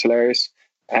coach, which is hilarious.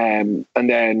 And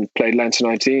then played Leinster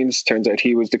 19s. Turns out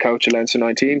he was the coach of Leinster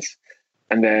 19s.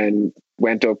 And then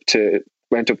went up to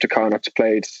Connacht,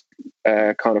 played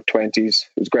Connacht 20s.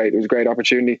 It was great. It was a great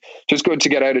opportunity. Just good to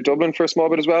get out of Dublin for a small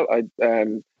bit as well.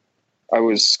 I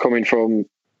was coming from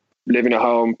living at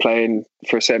home, playing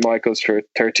for St. Michael's for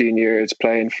 13 years,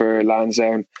 playing for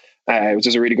Lansdowne. It was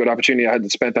just a really good opportunity. I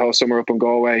had spent the whole summer up in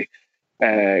Galway.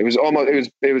 It was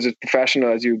as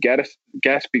professional as you get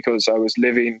because I was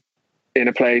living in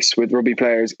a place with rugby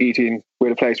players, eating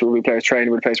with a place where rugby players,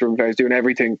 training with a place where rugby players, doing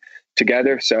everything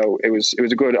together. So it was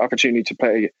a good opportunity to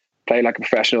play like a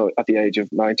professional at the age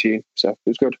of 19. So it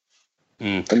was good.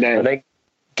 And then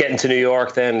getting to New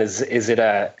York, then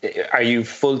are you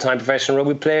full-time professional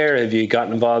rugby player? Have you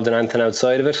gotten involved in anything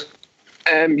outside of it?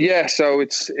 Yeah, so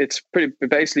it's pretty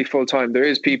basically full-time. There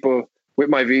is people with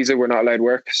my visa, we're not allowed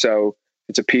work, so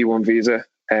it's a P1 visa.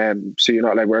 So you're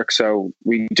not allowed work. So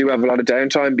we do have a lot of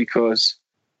downtime because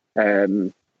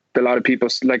a lot of people,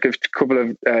 like a couple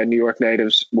of New York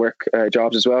natives, work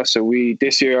jobs as well. So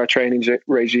this year our training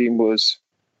regime was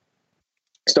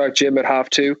start gym at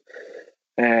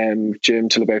 2:30, gym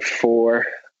till about 4,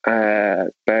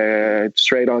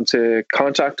 straight on to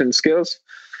contact and skills.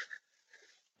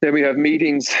 Then we have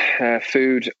meetings,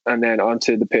 food, and then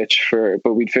onto the pitch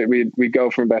but we'd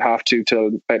go from about 2:30 till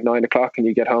about 9 o'clock, and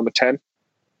you get home at 10.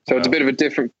 So It's a bit of a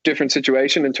different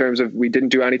situation in terms of we didn't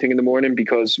do anything in the morning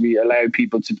because we allowed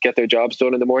people to get their jobs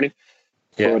done in the morning.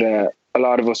 Yeah. a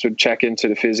lot of us would check into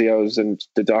the physios and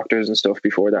the doctors and stuff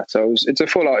before that. So it's a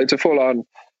full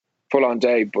on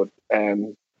day, but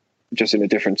just in a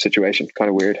different situation. Kind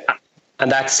of weird.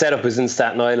 And that setup is in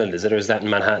Staten Island, is it, or is that in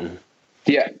Manhattan?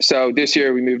 Yeah. So this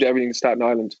year we moved everything to Staten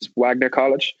Island. It's Wagner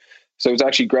College. So it was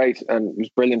actually great and it was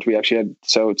brilliant. We actually had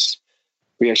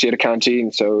a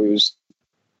canteen. So I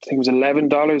think it was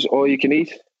 $11 all you can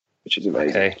eat, which is amazing.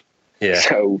 Okay. Yeah.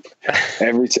 So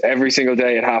every single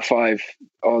day at 5:30,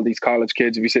 all these college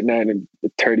kids would be sitting down and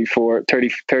 30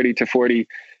 to 40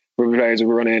 rugby players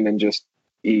would run in and just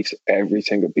eat every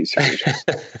single piece of food.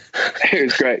 It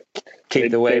was great.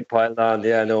 Keep the weight piled on.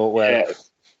 Yeah, I know it well.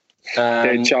 Yeah.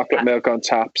 They had chocolate milk on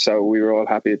tap, so we were all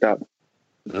happy at that.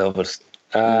 Love it.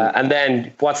 And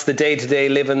then what's the day-to-day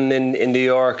living in New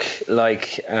York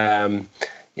like?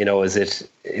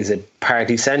 Is it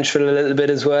party central a little bit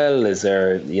as well? Is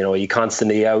there, are you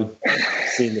constantly out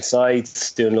seeing the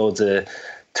sights, doing loads of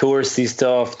touristy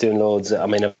stuff, doing loads I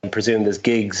presume there's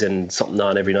gigs and something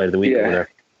on every night of the week over there.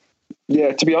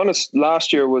 Yeah, to be honest,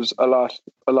 last year was a lot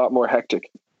more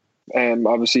hectic.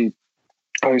 Obviously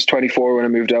I was 24 when I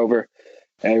moved over.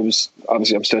 It was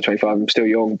obviously I'm still 25. I'm still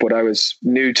young, but I was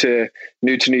new to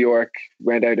New York.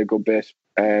 Went out a good bit,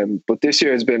 but this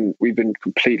year we've been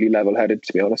completely level-headed.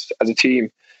 To be honest, as a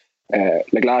team,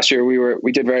 like last year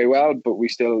we did very well, but we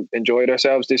still enjoyed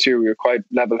ourselves. This year we were quite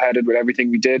level-headed with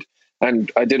everything we did,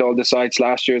 and I did all the sites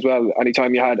last year as well.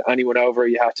 Anytime you had anyone over,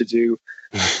 you had to do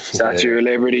Statue of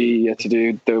Liberty, you had to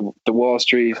do the Wall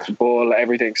Street Bull,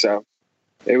 everything. So.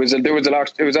 There was a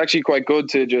lot. It was actually quite good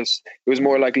to it was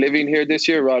more like living here this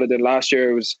year rather than last year.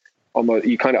 It was almost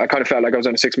I kind of felt like I was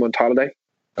on a 6-month holiday.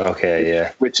 Okay,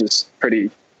 yeah, which is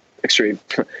pretty extreme.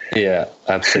 Yeah,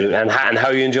 absolutely. And how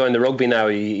are you enjoying the rugby now?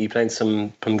 Are you playing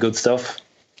some good stuff?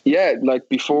 Yeah, like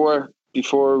before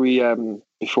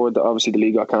obviously the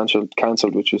league got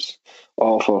cancelled, which was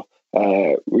awful.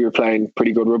 We were playing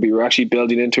pretty good rugby. We were actually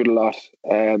building into it a lot.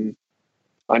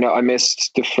 I know I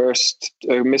missed a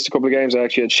couple of games. I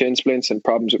actually had shin splints and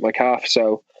problems with my calf,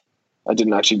 so I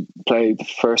didn't actually play the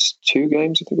first 2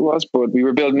 games, I think it was. But we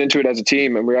were building into it as a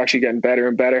team, and we were actually getting better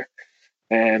and better.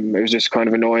 It was just kind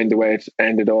of annoying the way it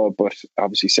ended all, but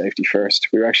obviously safety first.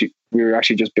 We were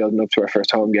actually just building up to our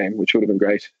first home game, which would have been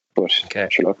great. But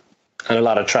sure luck. And a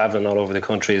lot of traveling all over the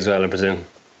country as well, I presume.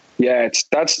 Yeah,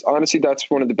 that's one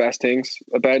of the best things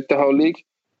about the whole league.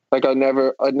 Like I'd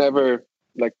never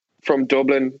like. From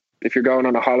Dublin, if you're going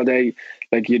on a holiday,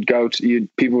 like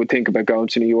people would think about going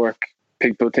to New York.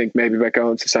 People think maybe about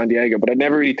going to San Diego, but I'd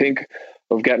never really think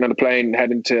of getting on a plane and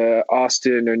heading to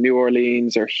Austin or New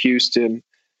Orleans or Houston.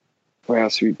 Where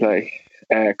else do we play?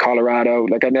 Colorado.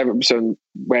 Like so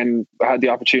when I had the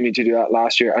opportunity to do that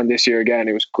last year and this year again,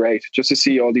 it was great just to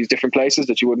see all these different places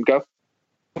that you wouldn't go.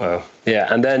 Wow.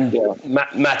 Yeah. And then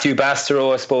Matthew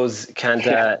Bastareaud, I suppose,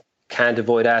 can't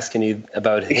avoid asking you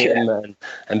about him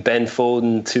and Ben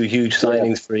Foden, 2 huge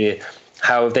signings for you.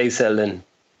 How have they settled in?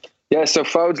 Yeah, so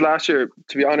Fodes last year,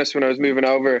 to be honest, when I was moving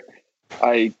over,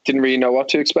 I didn't really know what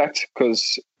to expect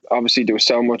because obviously there was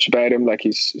so much about him. Like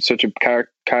he's such a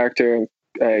character and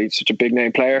he's such a big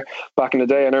name player back in the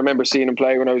day. And I remember seeing him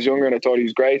play when I was younger and I thought he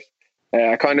was great.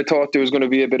 I kind of thought there was going to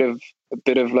be a bit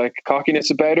of like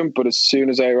cockiness about him, but as soon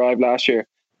as I arrived last year,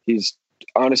 he's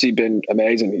honestly been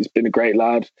amazing. He's been a great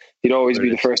lad. He'd always be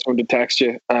the first one to text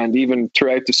you, and even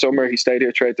throughout the summer, he stayed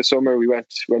here throughout the summer. We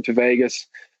went to Vegas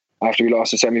after we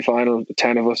lost the semi-final.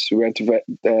 10 of us, we went to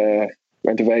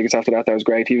Vegas after that. That was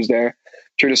great. He was there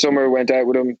through the summer. Went out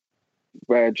with him.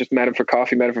 Just met him for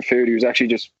coffee, met him for food. He was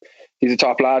actually he's a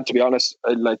top lad, to be honest.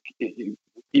 I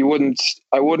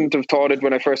wouldn't have thought it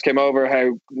when I first came over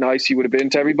how nice he would have been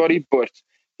to everybody, but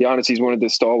he honestly is one of the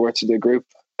stalwarts of the group.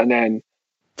 And then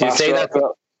do you say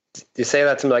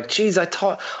that to me like, geez,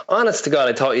 honest to God,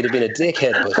 I thought you'd have been a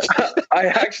dickhead. But I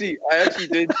actually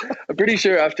did. I'm pretty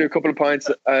sure after a couple of pints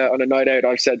on a night out,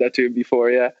 I've said that to him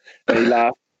before, yeah. And he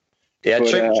laughed. Yeah,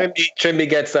 Trimby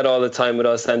gets that all the time with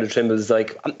us. Andrew Trimble's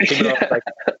like,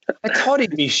 I thought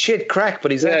he'd be shit crack,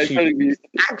 but he's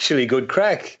actually good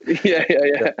crack.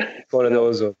 Yeah. One of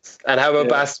those ones. And how about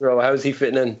Bastareaud? How's he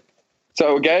fitting in?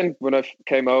 So again, when I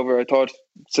came over, I thought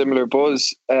similar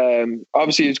buzz.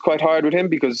 Obviously, it's quite hard with him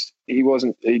because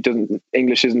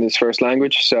English isn't his first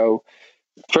language. So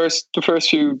the first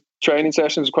few training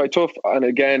sessions were quite tough. And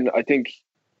again, I think,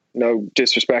 no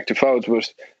disrespect to Fodes,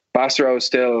 but Bastareaud is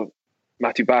still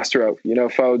Matthew Bastareaud.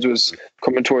 Fodes was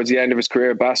coming towards the end of his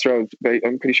career. Bastareaud,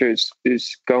 I'm pretty sure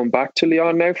is going back to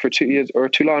Lyon now for 2 years, or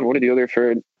Toulon, one or the other,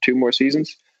 for 2 more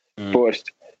seasons. But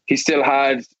he still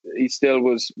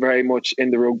was very much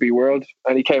in the rugby world,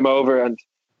 and he came over, and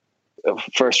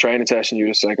first training session, you're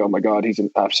just like, oh my God, he's an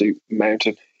absolute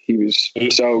mountain. He was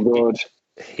so good.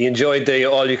 He enjoyed the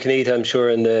all-you-can-eat, I'm sure,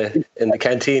 in the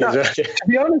canteen as well. To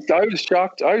be honest, I was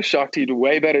shocked. I was shocked he had a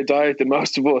way better diet than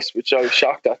most of us, which I was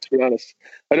shocked at, to be honest.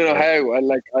 I don't know how.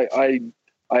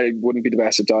 I wouldn't be the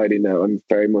best at dieting now. I'm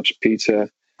very much pizza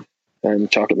and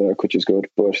chocolate milk, which is good.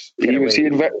 But he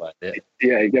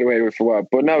get away with it for a while.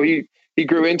 But no, he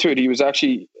grew into it. He was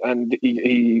actually, and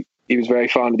he was very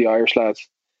fond of the Irish lads.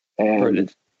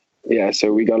 Brilliant. Yeah,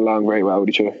 so we got along very well with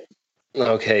each other.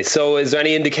 Okay, so is there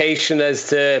any indication as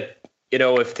to,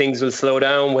 if things will slow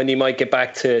down when you might get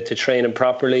back to training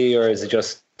properly, or is it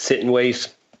just sit and wait?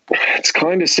 It's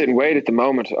kind of sit and wait at the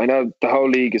moment. I know the whole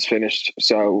league is finished,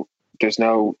 so there's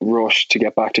no rush to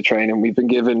get back to training. We've been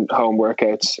given home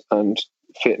workouts and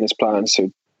fitness plans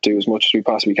to do as much as we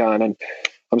possibly can, and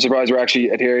I'm surprised we're actually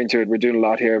adhering to it. We're doing a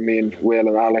lot here. Me and Will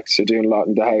and Alex are doing a lot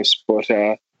in the house, but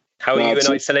how are you in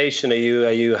isolation? Are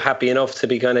you happy enough to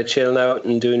be kind of chilling out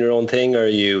and doing your own thing, or are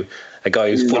you a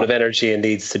guy who's full of energy and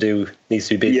needs to be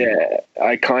busy? Yeah,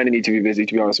 I kind of need to be busy,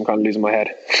 to be honest. I'm kind of losing my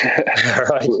head.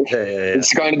 Right. Yeah.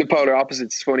 It's kind of the polar opposite.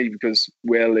 It's funny because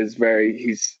Will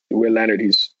Leonard.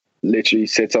 He's literally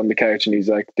sits on the couch and he's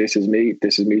like, "This is me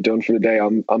done for the day.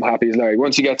 I'm happy as Larry."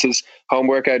 Once he gets his home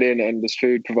workout in and there's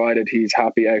food provided, he's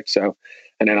happy out. So.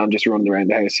 And then I'm just running around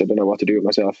the house. I don't know what to do with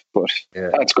myself, but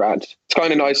that's grand. It's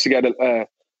kind of nice to get a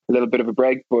little bit of a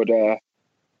break, but I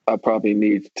probably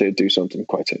need to do something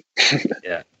quite soon.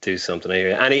 Yeah, do something.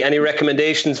 Any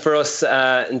recommendations for us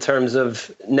in terms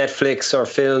of Netflix or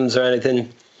films or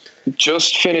anything?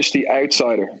 Just finished The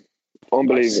Outsider.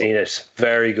 Unbelievable. I've seen it.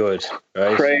 Very good.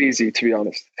 Right? Crazy, to be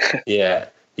honest.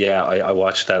 Yeah, I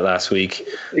watched that last week.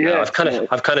 Yeah, I've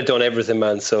kind of done everything,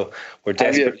 man. So we're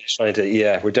desperately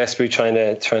trying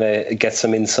to get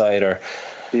some insight, or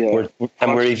we're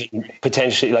even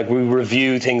potentially we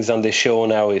review things on this show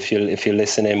now. If you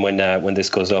listen in when this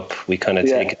goes up, we kind of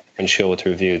take a different show to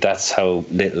review. That's how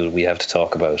little we have to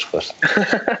talk about. But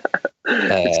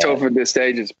it's tough at this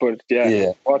stages. But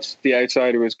watch The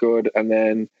Outsider was good, and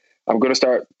then I'm going to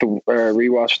start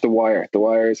rewatch The Wire. The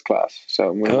Wire is class.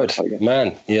 So good,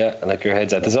 man. Yeah, I like your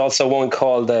heads out. There's also one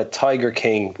called Tiger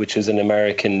King, which is an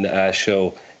American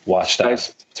show. Watch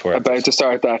that. About to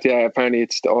start that. Yeah, apparently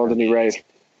it's all the new rave.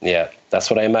 Yeah,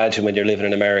 that's what I imagine when you're living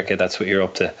in America. That's what you're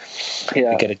up to.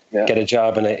 Yeah, get a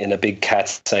job in a big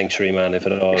cat sanctuary, man. If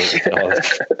it all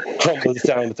crumbles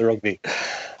down with the rugby.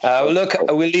 Well, look,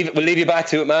 we'll leave you back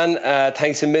to it, man.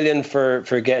 Thanks a million for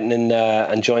getting in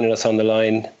and joining us on the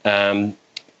line.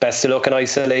 Best of luck in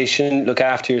isolation. Look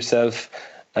after yourself,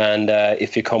 and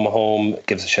if you come home,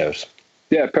 give us a shout.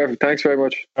 Yeah, perfect. Thanks very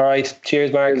much. All right.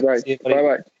 Cheers, Mark. Cheers,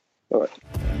 bye. Bye.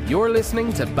 You're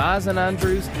listening to Baz and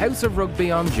Andrew's House of Rugby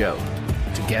on Joe,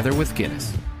 together with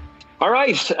Guinness. All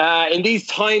right. In these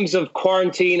times of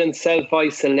quarantine and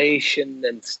self-isolation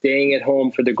and staying at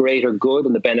home for the greater good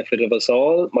and the benefit of us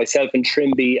all, myself and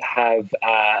Trimby have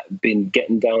been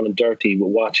getting down and dirty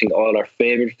with watching all our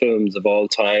favourite films of all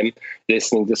time,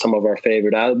 listening to some of our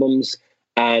favourite albums.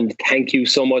 And thank you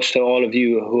so much to all of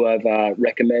you who have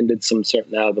recommended some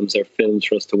certain albums or films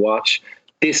for us to watch.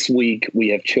 This week, we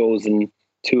have chosen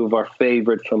two of our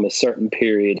favourite from a certain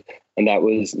period, and that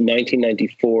was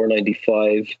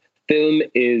 1994-95. Film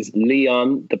is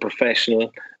Leon, the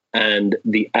Professional, and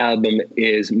the album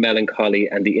is Melancholy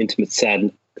and the Intimate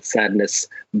Sadness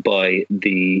by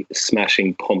the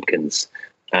Smashing Pumpkins.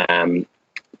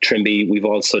 Trimby, we've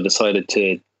also decided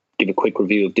to give a quick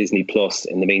review of Disney Plus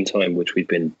in the meantime, which we've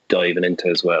been diving into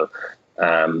as well.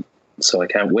 So I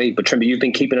can't wait. But Trimby, you've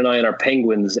been keeping an eye on our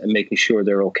Penguins and making sure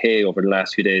they're okay over the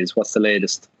last few days. What's the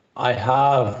latest? I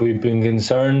have. We've been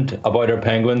concerned about our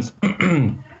Penguins.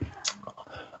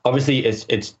 Obviously,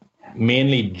 it's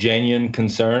mainly genuine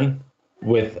concern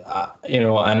with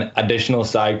an additional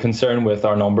side concern with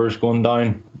our numbers going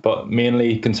down, but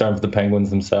mainly concern for the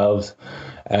Penguins themselves.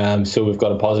 So we've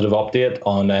got a positive update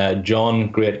on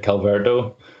John Great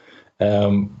Calverto,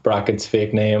 brackets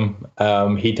fake name.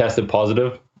 He tested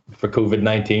positive for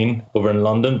COVID-19 over in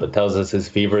London, but tells us his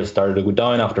fever has started to go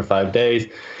down after 5 days.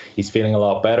 He's feeling a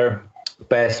lot better.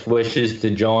 Best wishes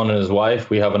to John and his wife.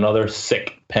 We have another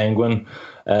sick penguin,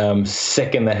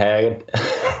 sick in the head.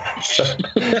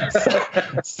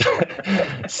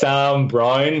 Sam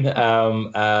Brown.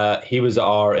 He was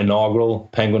our inaugural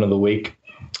Penguin of the Week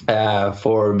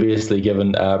for obviously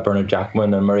giving Bernard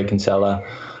Jackman and Murray Kinsella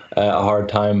a hard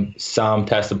time. Sam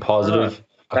tested positive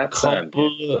a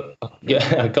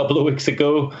couple of weeks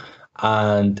ago,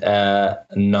 and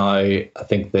now I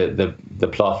think the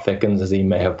plot thickens as he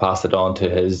may have passed it on to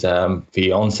his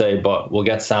fiance. But we'll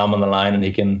get Sam on the line and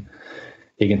he can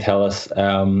he can tell us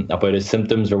about his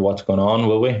symptoms or what's going on,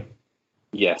 will we?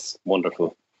 Yes,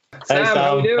 wonderful. Hey, Sam,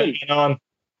 how are you doing? On?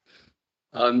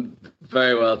 I'm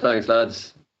very well, thanks,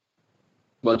 lads.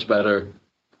 Much better.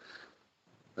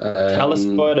 Tell us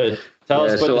about it. Tell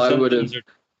us about the symptoms.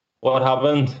 What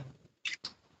happened?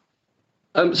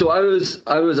 So I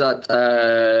was at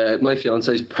my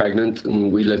fiance's pregnant,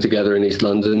 and we live together in East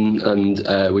London,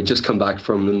 and we just come back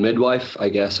from the midwife, I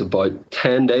guess, about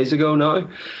 10 days ago now.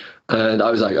 And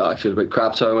I was like, I feel a bit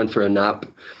crap, so I went for a nap,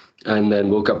 and then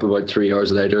woke up about 3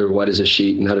 hours later, wet as a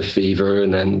sheet, and had a fever,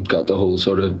 and then got the whole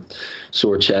sort of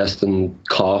sore chest and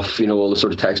cough, all the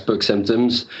sort of textbook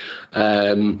symptoms.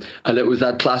 And it was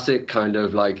that classic kind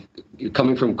of like,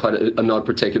 coming from quite a not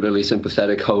particularly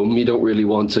sympathetic home, you don't really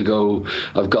want to go,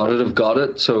 I've got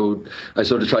it. So I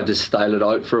sort of tried to style it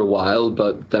out for a while,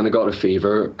 but then I got a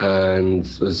fever and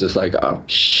was just like, oh,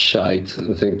 shite,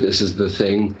 I think this is the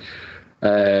thing.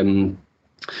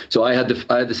 So I had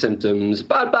the symptoms,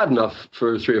 bad enough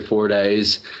for 3 or 4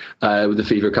 days. The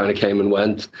fever kind of came and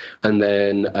went, and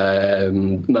then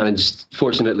managed,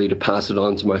 fortunately, to pass it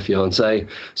on to my fiance.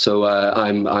 So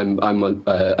I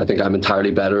think I'm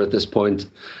entirely better at this point,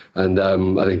 and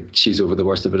I think she's over the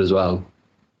worst of it as well.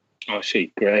 Oh,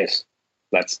 great.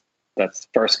 That's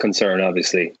first concern,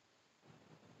 obviously.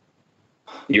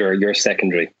 You're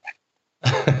secondary.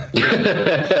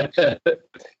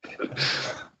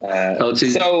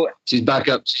 She's back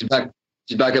up. She's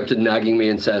back up to nagging me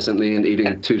incessantly and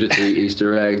eating 2 to 3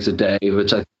 Easter eggs a day,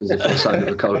 which I think is a full sign of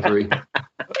recovery.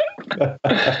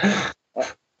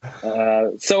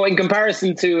 So, in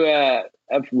comparison to a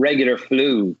regular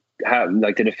flu,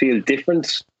 did it feel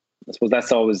different? I suppose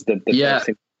that's always the first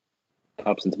thing that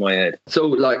pops into my head.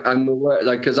 So, I'm aware,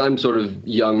 because I'm sort of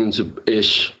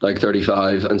young-ish,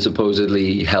 35, and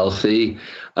supposedly healthy.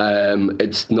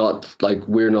 It's not like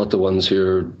we're not the ones who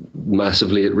are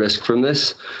massively at risk from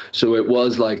this. So it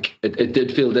was like it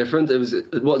did feel different. It was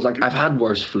like I've had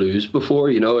worse flus before,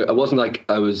 It wasn't like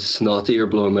I was snotty or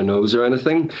blowing my nose or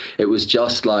anything. It was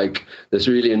just like this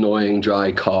really annoying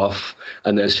dry cough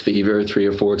and this fever 3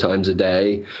 or 4 times a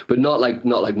day, but not like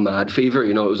mad fever.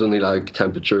 It was only like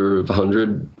temperature of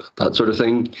 100, that sort of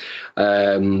thing.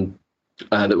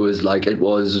 And it was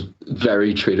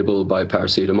very treatable by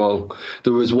paracetamol.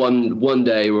 There was one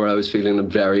day where I was feeling I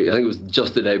think it was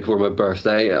just the day before my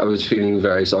birthday, I was feeling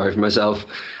very sorry for myself.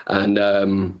 And,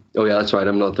 oh yeah, that's right,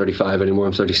 I'm not 35 anymore,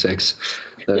 I'm 36.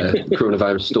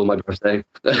 Coronavirus stole my birthday.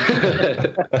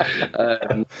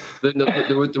 But no,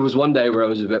 there was one day where I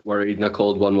was a bit worried and I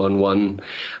called 111.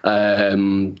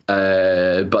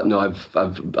 But no,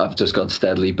 I've just got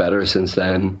steadily better since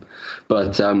then.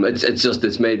 But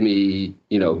it's made me,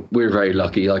 we're very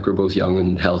lucky, we're both young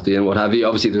and healthy and what have you.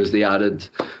 Obviously, there's the added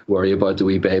worry about the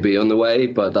wee baby on the way,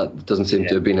 but that doesn't seem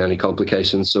to have been any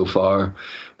complications so far.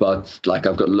 But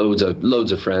I've got loads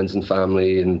of friends and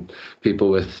family and people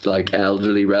with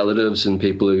elderly relatives and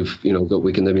people who've got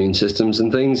weakened immune systems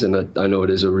and things, and I know it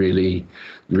is a really,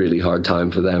 really hard time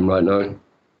for them right now.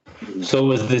 So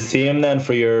was the same then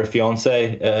for your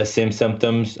fiance? Same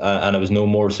symptoms, and it was no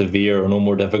more severe or no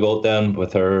more difficult then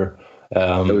with her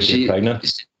being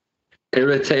pregnant?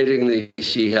 Irritatingly,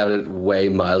 she had it way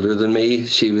milder than me.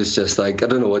 She was just like, I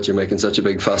don't know what you're making such a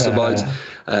big fuss about.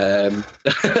 It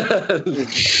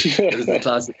was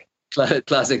the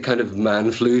classic kind of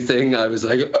man flu thing. I was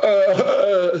like,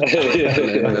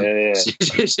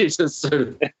 she just sort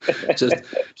of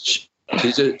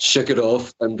she just shook it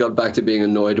off and got back to being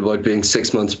annoyed about being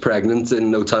 6 months pregnant in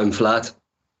no time flat.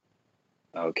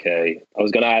 Okay, I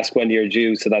was going to ask when you're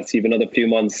due, so that's even another few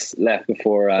months left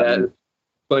before.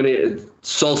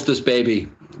 Solstice baby,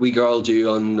 wee girl due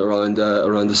on around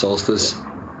the solstice.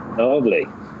 Lovely.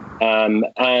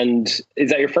 And is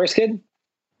that your first kid?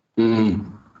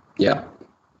 Yeah.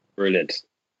 Brilliant.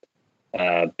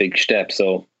 Big step.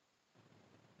 So.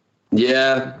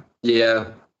 Yeah.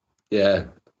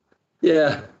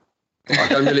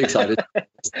 I'm really excited.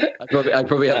 I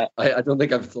don't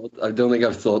think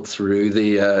I've thought through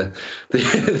the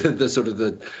sort of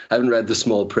I haven't read the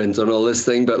small print on all this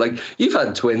thing, but you've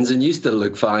had twins and you still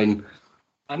look fine.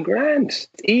 I'm grand. It's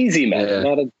easy, man. Yeah.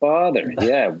 Not a bother.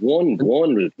 Yeah, one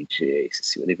will be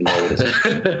Jesus. You wouldn't even know what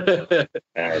it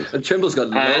is. And Trimble's got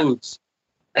loads.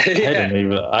 I can't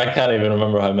even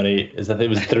remember how many. It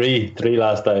was three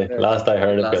last I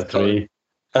heard. I've got 3.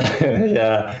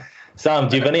 Yeah. Sam,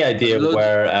 do you have any idea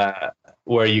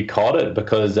where you caught it?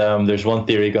 Because there's one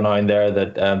theory going on there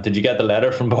that did you get the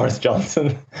letter from Boris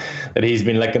Johnson that he's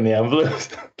been licking the envelopes?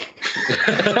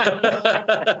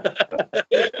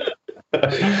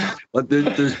 Well,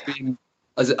 there's been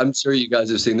as I'm sure you guys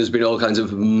have seen, there's been all kinds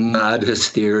of mad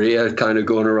hysteria kind of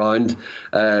going around.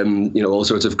 All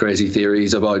sorts of crazy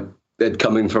theories about it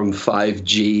coming from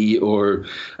 5G or,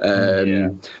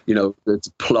 it's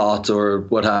plot or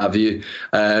what have you.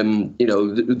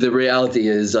 The reality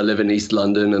is I live in East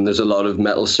London and there's a lot of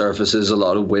metal surfaces, a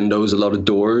lot of windows, a lot of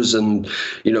doors. And,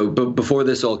 but before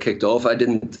this all kicked off, I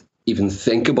didn't even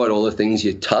think about all the things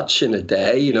you touch in a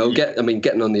day.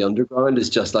 Getting on the underground is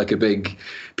just like a big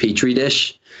petri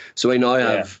dish. So I now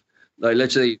have, I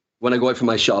literally, when I go out for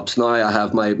my shops now, I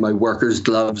have my workers'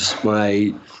 gloves,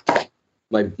 my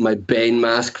Bane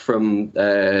mask from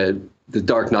The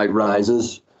Dark Knight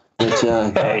Rises, which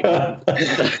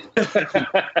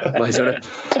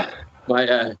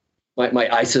my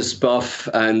ISIS buff,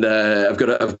 and I've got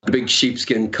a big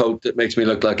sheepskin coat that makes me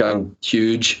look like I'm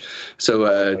huge.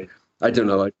 So I don't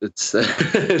know. It's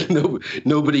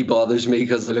nobody bothers me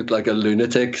because I look like a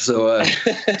lunatic. So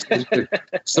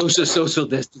social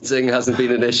distancing hasn't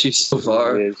been an issue so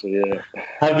far.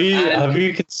 Have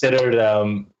you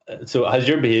considered? So has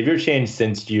your behavior changed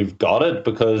since you've got it?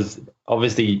 Because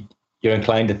obviously you're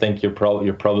inclined to think you're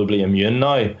probably immune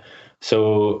now.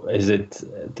 So is it,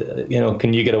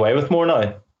 can you get away with more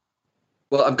now?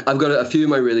 Well, I've got a few of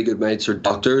my really good mates are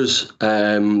doctors,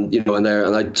 and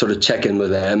I sort of check in with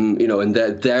them, and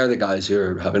they're the guys who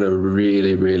are having a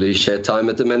really, really shit time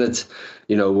at the minute,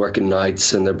 working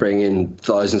nights, and they're bringing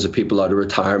thousands of people out of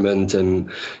retirement,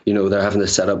 and, they're having to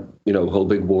set up, whole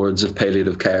big wards of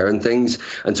palliative care and things.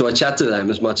 And so I chat to them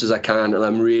as much as I can, and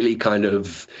I'm really kind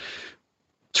of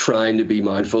trying to be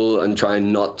mindful and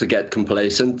trying not to get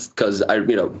complacent because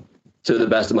to the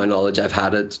best of my knowledge, I've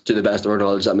had it. To the best of our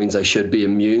knowledge, that means I should be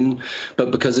immune.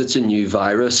 But because it's a new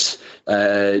virus,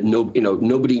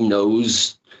 nobody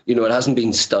knows. It hasn't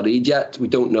been studied yet. We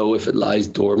don't know if it lies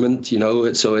dormant.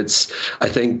 So it's, I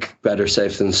think, better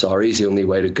safe than sorry is the only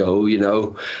way to go.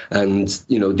 And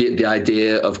the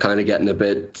idea of kind of getting a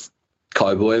bit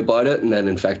cowboy about it and then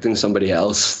infecting somebody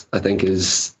else, I think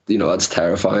is that's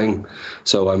terrifying.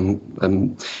 So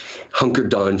I'm hunkered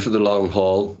down for the long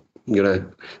haul. The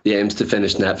aim's to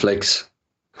finish Netflix.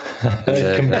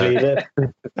 Complete it.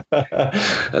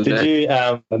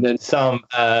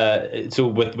 So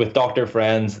with doctor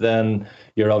friends, then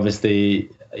you're obviously,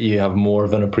 you have more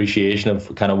of an appreciation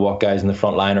of kind of what guys in the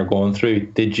front line are going through.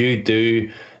 Did you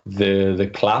do the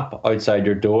clap outside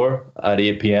your door at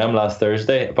 8 p.m. last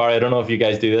Thursday? Barry, I don't know if you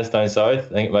guys do this down south. I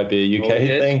think it might be a UK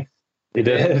thing. You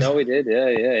did? No, we did.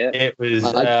 Yeah. It was.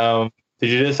 Did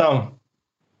you do some?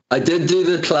 I did do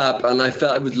the clap, and I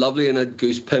felt it was lovely, and I had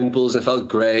goose pimples. I felt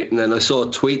great, and then I saw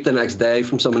a tweet the next day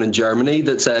from someone in Germany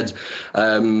that said,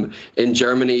 "In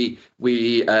Germany,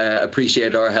 we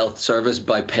appreciate our health service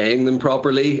by paying them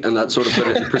properly," and that sort of put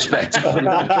it in perspective.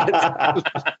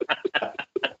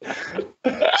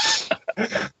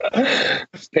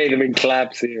 Pay them in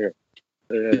claps here.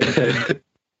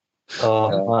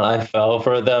 Oh man, I fell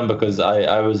for them because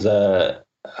I was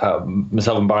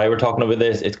myself and Barry were talking about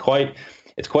this. It's quite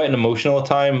an emotional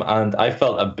time, and I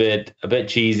felt a bit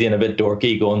cheesy and a bit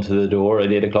dorky going to the door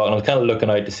at 8 o'clock, and I was kind of looking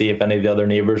out to see if any of the other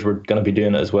neighbours were going to be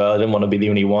doing it as well. I didn't want to be the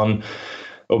only one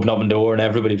opening up the door and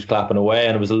everybody was clapping away,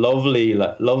 and it was a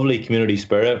lovely community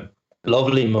spirit,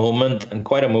 lovely moment, and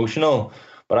quite emotional.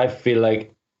 But I feel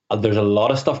like there's a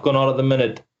lot of stuff going on at the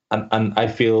minute, and I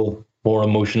feel more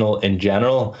emotional in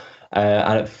general.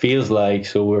 And it feels like,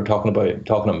 so we're talking about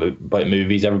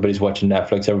movies. Everybody's watching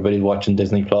Netflix. Everybody's watching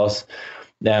Disney Plus.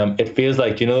 It feels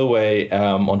like, the way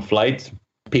on flights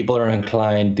people are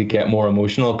inclined to get more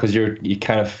emotional because you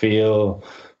kind of feel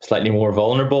slightly more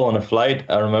vulnerable on a flight.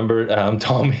 I remember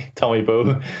Tommy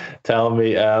Bow telling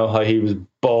me how he was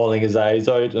bawling his eyes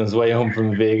out on his way home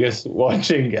from Vegas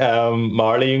watching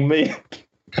Marley and Me.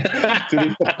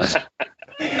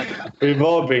 We've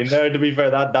all been there. To be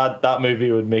fair, that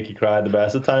movie would make you cry at the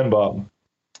best of time.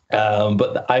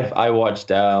 But I watched.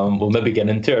 We'll maybe get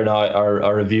into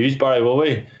our reviews, Barry, will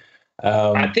we?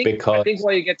 I think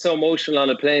why you get so emotional on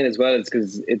a plane as well is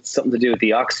because it's something to do with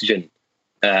the oxygen.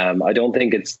 I don't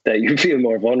think it's that you feel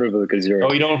more vulnerable because you're.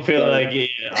 Oh, you don't feel like you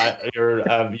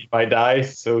might die,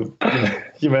 so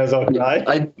you may as well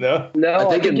die. No.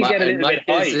 I think you get a little bit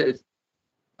high.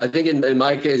 I think in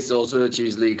my case also it's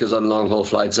usually because on long haul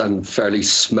flights I'm fairly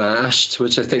smashed,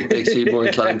 which I think makes you more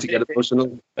inclined to get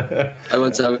emotional. I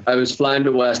was flying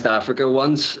to West Africa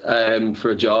once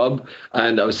for a job,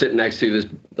 and I was sitting next to this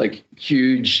like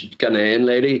huge Ghanaian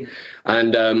lady,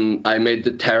 and I made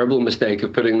the terrible mistake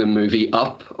of putting the movie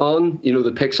Up on, the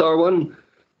Pixar one.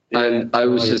 And I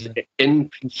was just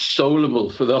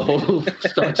inconsolable for the whole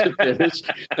start to finish.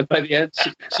 And by the end,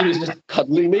 she was just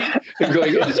cuddling me and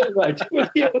going, "It's all right. Are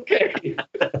you okay?"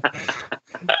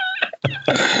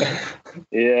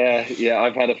 Yeah.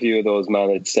 I've had a few of those,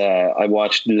 man. It's I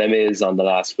watched Les Mis on the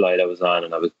last flight I was on,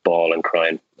 and I was bawling,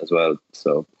 crying as well.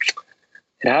 So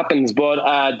it happens.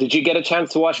 But did you get a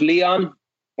chance to watch Leon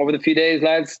over the few days,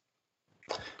 lads?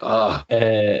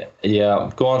 Yeah.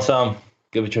 Go on, Sam.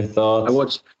 Give it your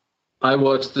thoughts. I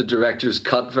watched the director's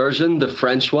cut version, the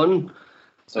French one,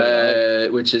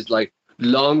 which is like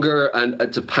longer, and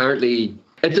it's apparently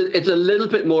it's a little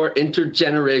bit more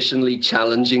intergenerationally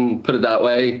challenging, put it that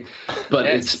way, but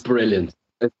It's brilliant.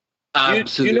 It's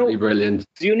absolutely brilliant.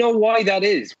 Do you know why that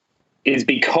is? Is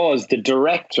because the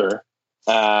director,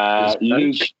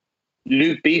 Luc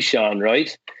Bichon,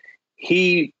 right?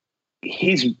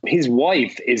 His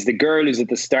wife is the girl who's at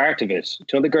the start of it. Do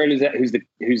you know the girl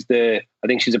who's the I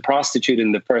think she's a prostitute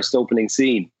in the first opening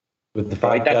scene with the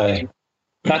fat guy.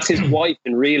 That's his wife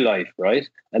in real life, right?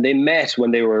 And they met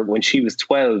when she was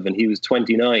 12 and he was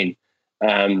 29.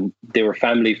 They were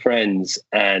family friends,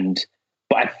 but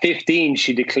at 15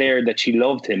 she declared that she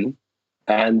loved him,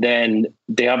 and then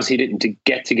they obviously didn't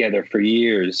get together for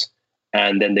years,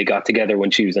 and then they got together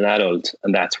when she was an adult,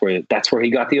 and that's where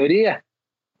he got the idea.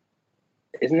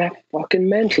 Isn't that fucking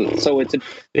mental? So it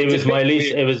was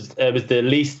the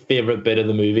least favorite bit of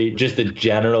the movie, just the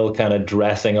general kind of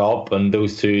dressing up and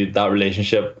that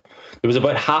relationship. There was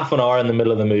about half an hour in the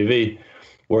middle of the movie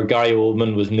where Gary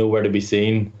Oldman was nowhere to be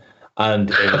seen, and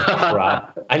it was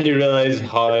crap. And you realise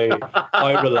how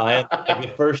reliant, like the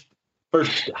first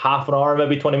half an hour,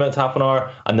 maybe 20 minutes, half an hour,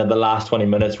 and then the last 20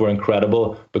 minutes were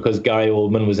incredible because Gary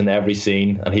Oldman was in every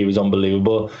scene and he was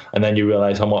unbelievable. And then you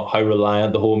realise how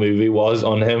reliant the whole movie was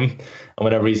on him, and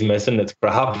whenever he's missing, it's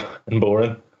crap and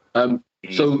boring.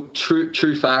 So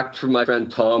true fact from my friend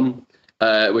Tom,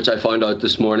 which I found out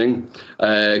this morning,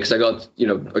 because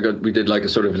we did like a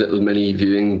sort of little mini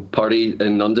viewing party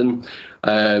in London,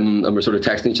 and we're sort of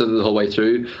texting each other the whole way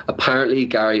through. Apparently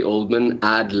Gary Oldman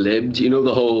ad-libbed,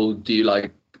 the whole "do you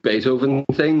like Beethoven"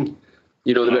 thing,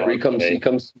 the bit where he comes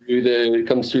through the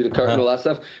curtain, all that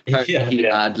stuff. Apparently he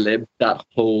ad-libbed that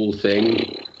whole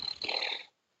thing.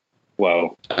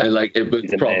 Wow. And like it was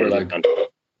proper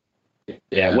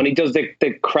Yeah, when he does the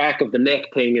crack of the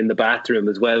neck thing in the bathroom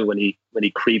as well, when he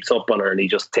creeps up on her and he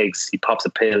pops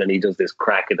a pill and he does this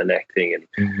crack of the neck thing, and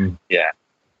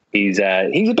he's a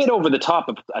bit over the top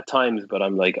at times, but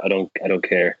I'm like, I don't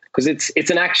care, because it's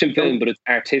an action film, but it's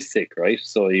artistic, right?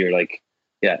 So you're like,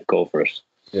 yeah, go for it.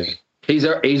 Yeah, he's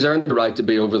earned the right to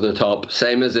be over the top.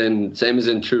 Same as in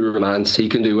True Romance, he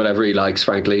can do whatever he likes,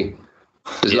 frankly,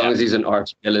 as long as he's an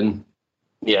arch villain.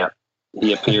 Yeah.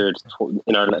 He appeared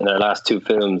in our last two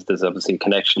films. There's obviously a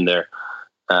connection there.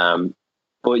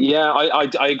 But yeah,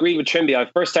 I agree with Trimby. I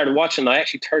first started watching, I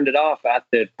actually turned it off at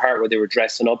the part where they were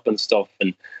dressing up and stuff.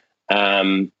 And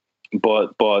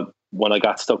but when I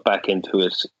got stuck back into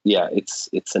it, yeah, it's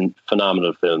a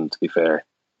phenomenal film, to be fair.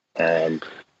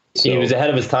 He was ahead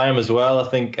of his time as well. I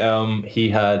think he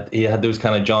had those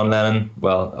kind of John Lennon.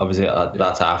 Well, obviously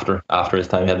that's after his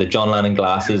time. He had the John Lennon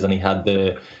glasses, and he kind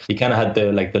of had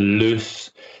the loose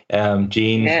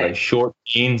jeans, like short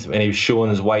jeans, and he was showing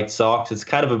his white socks. It's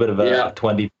kind of a bit of a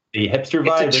 20 hipster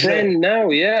vibe. It's a trend now.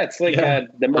 Yeah, it's like the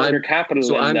murder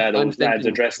capital, and those lads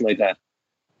are dressing like that.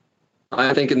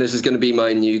 I'm thinking this is going to be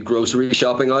my new grocery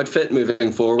shopping outfit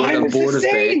moving forward. I'm bored as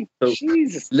day. So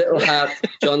little hat,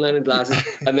 John Lennon glasses,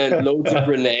 and then loads of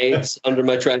grenades under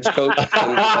my trench coat.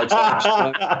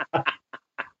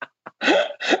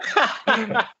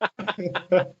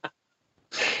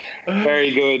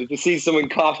 Very good. If you see someone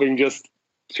coughing, just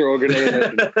throw a grenade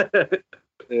at them.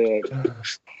 Yeah.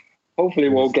 Hopefully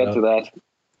we won't get to that.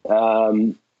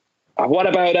 What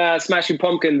about Smashing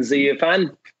Pumpkins? Are you a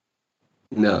fan?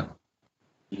 No.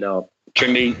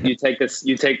 Trimby, you take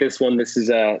this one. This is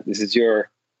your.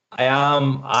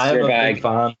 I'm a big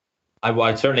fan.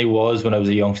 I certainly was when I was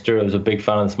a youngster. I was a big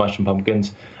fan of the Smashing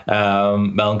Pumpkins.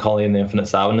 Melancholy and the Infinite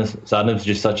Sadness was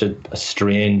just such a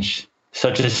strange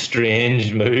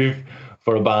move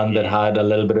for a band that had a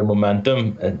little bit of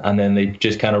momentum, and then they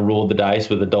just kind of rolled the dice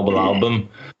with a double album.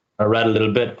 I read a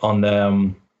little bit on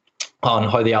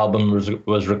how the album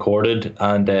was recorded,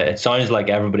 and it sounds like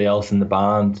everybody else in the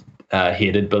band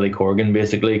hated Billy Corgan,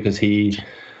 basically, because he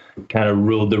kind of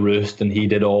ruled the roost, and he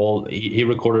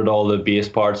recorded all the bass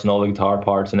parts and all the guitar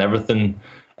parts and everything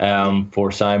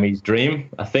for Siamese Dream,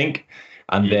 I think.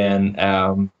 And then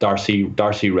Darcy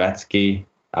Retsky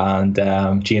and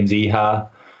James Iha,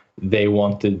 they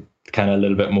wanted kind of a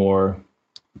little bit more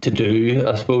to do,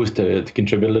 I suppose, to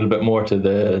contribute a little bit more to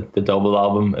the double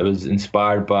album. It was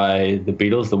inspired by the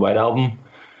Beatles, the White Album,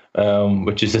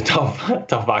 which is a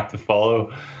tough act to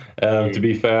follow, to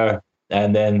be fair.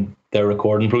 And then their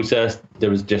recording process, there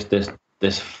was just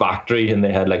this factory, and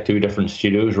they had like 2 different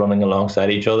studios running alongside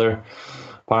each other,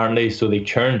 apparently. So they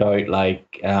churned out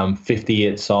like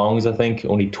 58 songs, I think.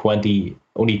 Only 28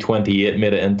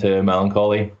 made it into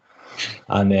Melancholy,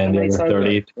 and then the other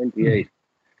 30. 28.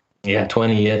 Yeah,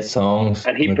 28 songs.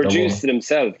 And he produced it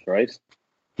himself, right?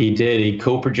 He did. He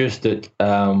co-produced it.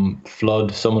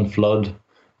 Flood.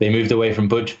 They moved away from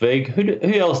Butch Vig.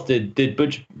 Who else did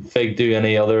Butch Vig do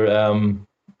any other?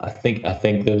 I think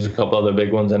there was a couple other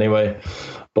big ones anyway.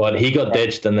 But he got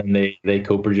ditched, and then they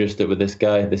co-produced it with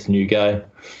this new guy.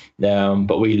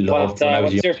 But we loved.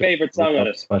 What's your favorite song on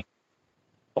it?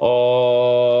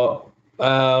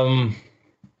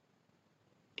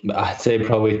 I'd say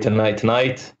probably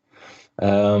Tonight.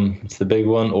 It's the big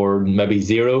one, or maybe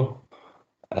Zero.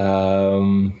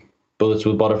 Bullets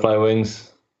with Butterfly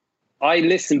Wings. I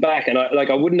listened back, and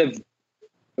it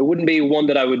wouldn't be one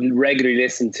that I would regularly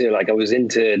listen to. Like, I was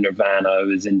into Nirvana, I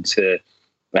was into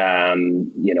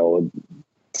Soundgarden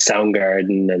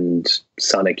and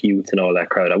Sonic Youth and all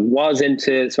that crowd. I was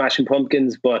into Smashing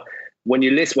Pumpkins, but when I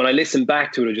listen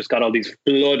back to it, I just got all these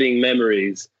flooding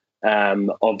memories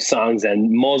of songs.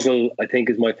 And Muzzle, I think,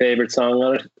 is my favorite song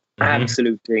on it. Mm-hmm.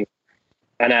 Absolute thing.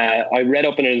 And I read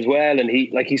up on it as well, and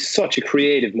he's such a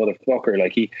creative motherfucker.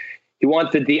 Like, he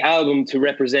wanted the album to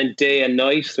represent day and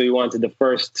night, so he wanted the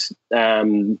first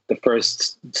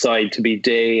side to be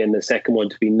day and the second one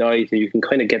to be night, and you can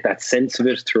kind of get that sense of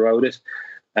it throughout it.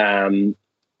 And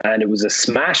it was a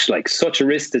smash, like such a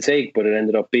risk to take, but it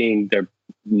ended up being their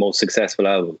most successful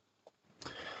album.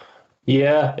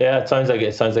 Yeah, it sounds like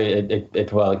it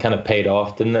kind of paid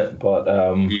off, didn't it?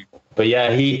 But yeah,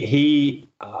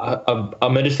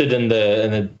 I'm interested in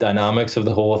the dynamics of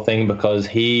the whole thing, because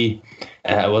he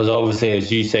was obviously,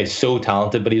 as you say, so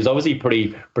talented, but he was obviously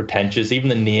pretty pretentious. Even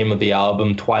the name of the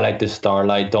album, Twilight to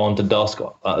Starlight, Dawn to Dusk,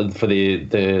 for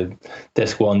the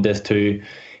disc 1, disc 2,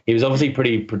 he was obviously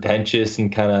pretty pretentious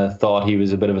and kind of thought he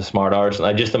was a bit of a smart arse. And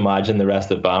I just imagine the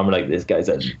rest of the band were like, this guy's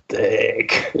a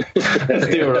dick. Let's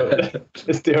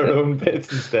do our own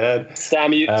bits instead.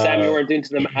 Sam, you weren't into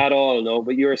them at all, no?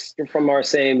 But you're from our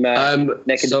same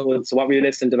neck of the woods. So what were you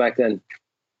listening to back then?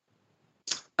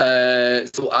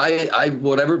 So I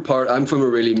whatever part, I'm from a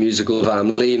really musical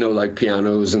family, like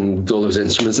pianos and all those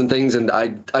instruments and things, and I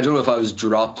don't know if I was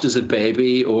dropped as a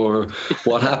baby or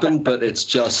what happened, but it's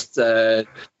just that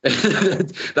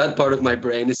part of my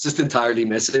brain is just entirely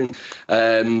missing.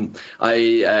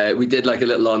 We did like a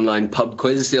little online pub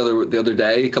quiz the other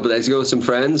day, a couple of days ago, with some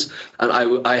friends, and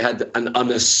I had an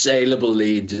unassailable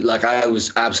lead. Like, I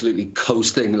was absolutely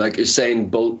coasting, like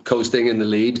Usain Bolt coasting in the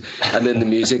lead, and then the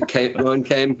music came,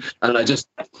 and I just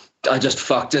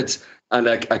fucked it. And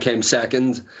I came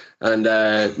second, and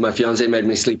my fiance made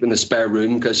me sleep in the spare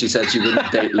room because she said she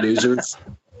wouldn't date losers.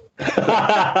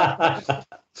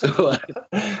 So,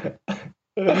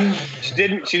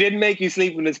 she didn't make you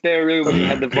sleep in the spare room when you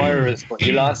had the virus, but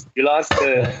you lost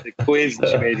the quiz that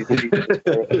she made you sleep.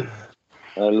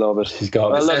 I love it. She's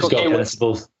got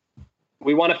principles.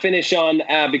 We want to finish on,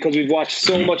 because we've watched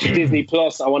so much Disney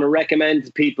Plus, I want to recommend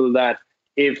to people that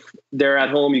if they're at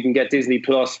home, you can get Disney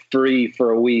Plus free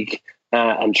for a week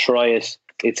and try it.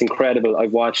 It's incredible.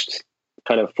 I've watched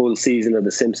kind of full season of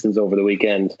The Simpsons over the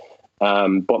weekend.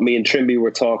 But me and Trimby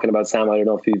were talking about, Sam, I don't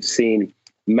know if you've seen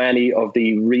many of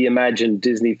the reimagined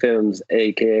Disney films,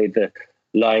 aka The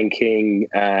Lion King,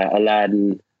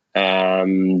 Aladdin,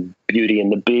 Beauty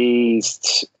and the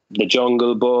Beast, The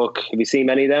Jungle Book. Have you seen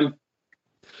many of them?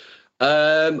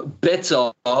 Bits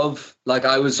of, like,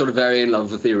 I was sort of very in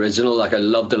love with the original. Like, I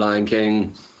loved The Lion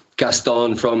King.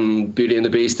 Gaston from Beauty and the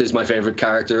Beast is my favorite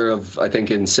character I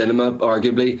think in cinema,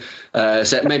 arguably.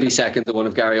 Maybe second to one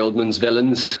of Gary Oldman's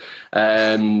villains.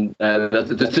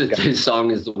 His song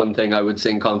is the one thing I would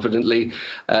sing confidently.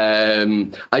 I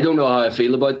don't know how I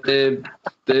feel about the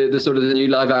sort of the new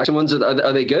live action ones.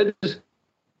 Are they good?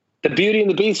 The Beauty and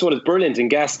the Beast one is brilliant, and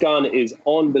Gaston is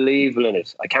unbelievable in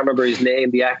it. I can't remember his name,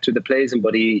 the actor that plays him,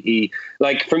 but he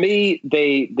like, for me,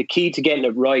 the key to getting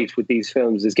it right with these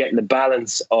films is getting the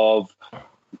balance of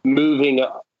moving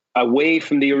away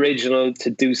from the original to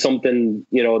do something,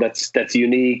 that's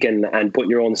unique and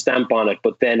putting your own stamp on it,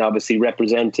 but then obviously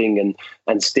representing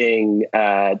and staying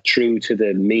true to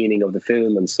the meaning of the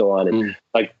film and so on. And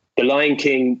like, The Lion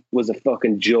King was a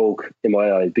fucking joke in my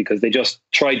eyes, because they just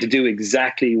tried to do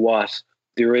exactly what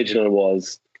the original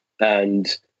was. And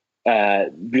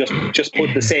just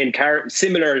put the same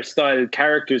similar style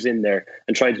characters in there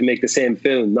and tried to make the same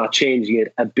film, not changing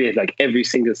it a bit. Like every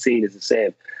single scene is the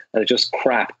same, and it's just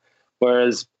crap.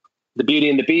 Whereas the Beauty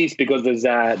and the Beast, because there's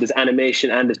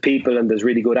animation and there's people and there's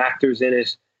really good actors in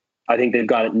it, I think they've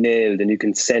got it nailed, and you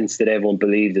can sense that everyone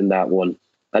believed in that one.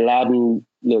 Aladdin,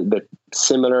 a little bit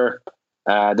similar.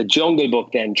 The Jungle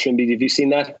Book, then, Trimby, have you seen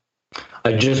that?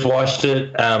 I just watched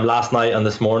it last night and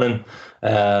this morning.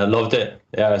 Loved it.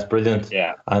 Yeah, it's brilliant.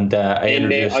 Yeah, and they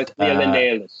nailed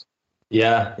it.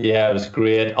 Yeah, it was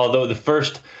great. Although the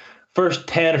first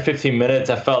 10 or 15 minutes,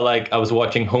 I felt like I was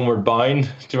watching Homeward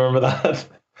Bound. Do you remember that?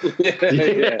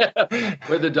 Yeah.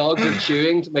 Where the dogs are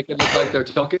chewing to make it look like they're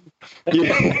talking.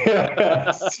 Yeah.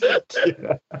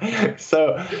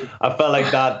 So I felt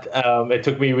like that. It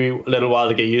took me a little while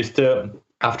to get used to it.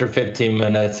 After 15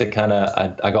 minutes, it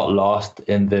I got lost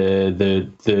in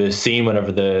the scene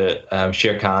whenever the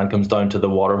Shere Khan comes down to the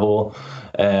waterhole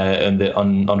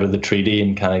under the treaty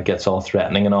and kind of gets all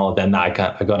threatening and all. Then I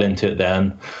got into it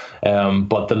then.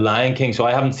 But The Lion King, so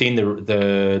I haven't seen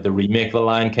the remake of The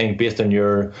Lion King based on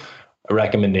your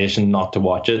recommendation not to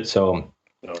watch it. So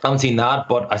I haven't seen that,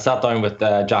 but I sat down with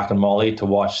Jack and Molly to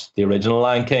watch the original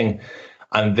Lion King,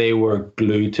 and they were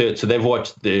glued to it. So they've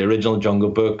watched the original Jungle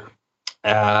Book,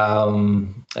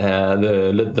 the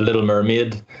Little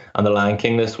Mermaid, and The Lion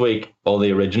King this week, all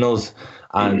the originals,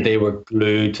 and they were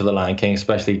glued to The Lion King,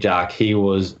 especially Jack. He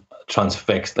was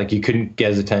transfixed, like you couldn't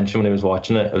get his attention when he was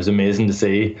watching it. It was amazing to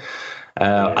see.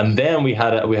 And then we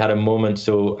had a moment.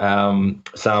 So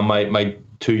Sam, my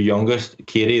two youngest,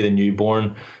 Katie, the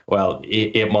newborn, well,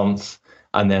 8 months,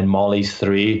 and then Molly's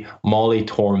 3. Molly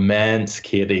torments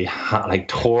Katie, like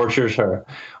tortures her.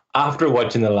 After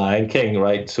watching The Lion King,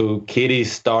 right? So Katie's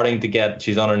starting to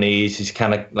she's on her knees, she's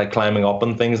kind of like climbing up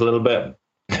on things a little bit.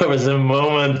 There was a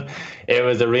moment, it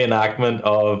was a reenactment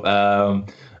of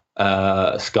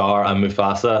Scar and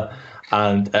Mufasa,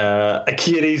 and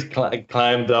Katie's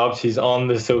climbed up, she's on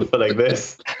the sofa like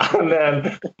this, and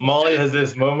then Molly has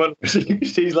this moment where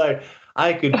she's like,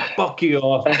 I could fuck you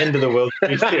off into the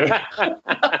wilderness here.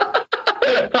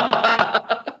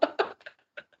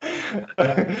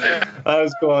 I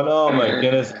was going, oh my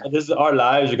goodness, our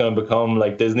lives are going to become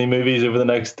like Disney movies over the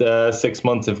next 6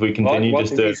 months if we continue. What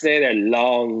did he say there?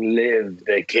 Long live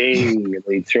the king, and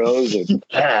he throws it.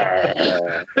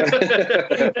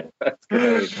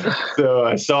 So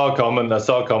I saw it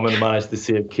coming, managed to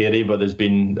save Katie, but there's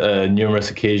been numerous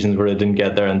occasions where I didn't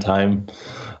get there in time.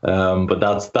 But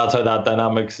that's how that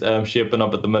dynamic's shaping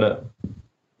up at the minute.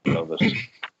 Love it.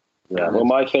 Yeah, well,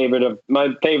 my favorite of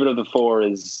the 4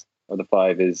 is, or the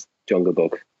 5 is Jungle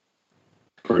Book.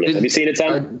 Brilliant. Have you seen it,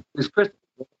 Sam? Is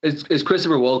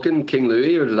Christopher Walken King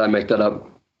Louis, or did I make that up?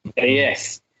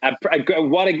 Yes.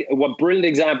 What brilliant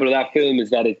example of that film is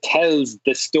that it tells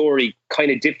the story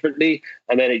kind of differently,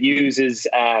 and then it uses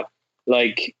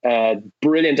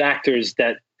brilliant actors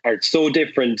that are so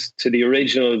different to the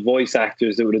original voice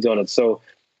actors that would have done it. So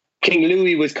King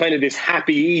Louis was kind of this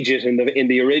happy Egypt in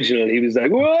the original. He was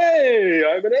like, "Way,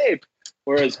 I'm an ape."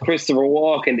 Whereas Christopher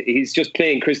Walken, he's just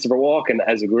playing Christopher Walken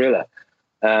as a gorilla.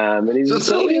 And he's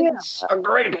Sicilians are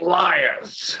great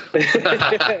liars.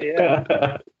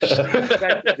 Yeah.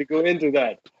 To go into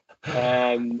that.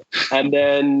 And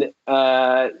then,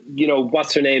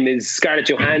 what's her name is Scarlett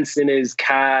Johansson is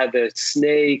Kaa the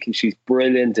snake, and she's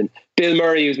brilliant. And Bill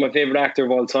Murray, who's my favorite actor of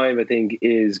all time, I think,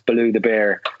 is Baloo the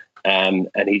bear. And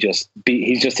he's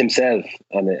just himself,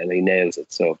 and he nails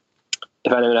it. So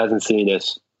if anyone hasn't seen it,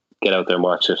 get out there and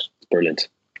watch it. It's brilliant.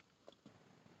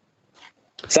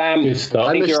 Sam, I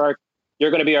think you're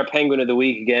going to be our penguin of the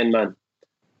week again, man.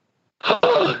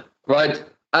 Right.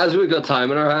 As we've got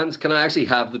time in our hands, can I actually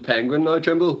have the penguin now,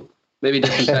 Trimble? Maybe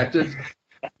disinfected?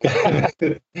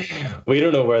 We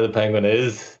don't know where the penguin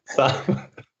is, Sam.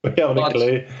 We haven't a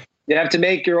clue. You have to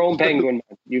make your own penguin.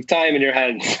 You've time in your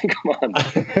hands. Come on.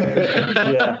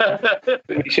 Yeah.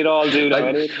 We should all do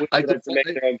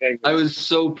that. I was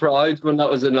so proud when that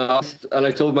was announced, and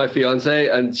I told my fiance,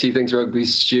 and she thinks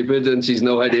rugby's stupid, and she's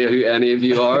no idea who any of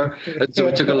you are. And so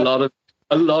it took a lot of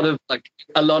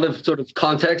sort of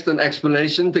context and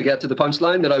explanation to get to the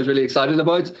punchline that I was really excited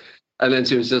about. And then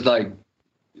she was just like,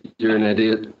 "You're an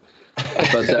idiot,"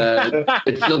 but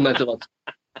it still meant a lot.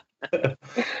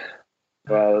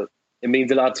 Well, it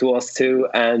means a lot to us too,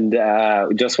 and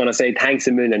we just want to say thanks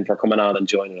a million for coming on and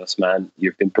joining us, man.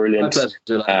 You've been brilliant. Thanks.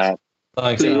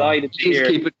 Please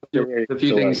keep it. A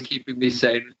few things keeping me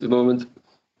sane at the moment.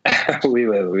 We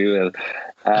will.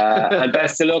 And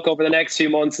best of luck over the next few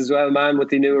months as well, man, with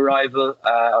the new arrival.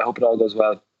 I hope it all goes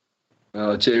well.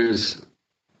 Oh, cheers.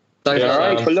 Thanks, all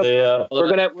right. Well,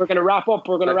 look, we're gonna wrap up.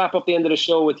 We're gonna wrap up the end of the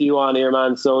show with you on here,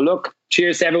 man. So look,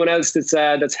 cheers to everyone else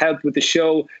that's helped with the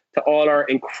show, to all our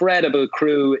incredible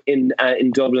crew in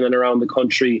Dublin and around the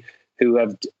country who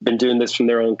have been doing this from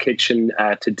their own kitchen,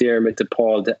 to Dermot, to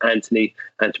Paul, to Anthony,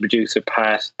 and to producer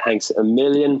Pat. Thanks a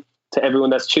million to everyone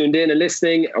that's tuned in and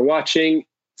listening or watching.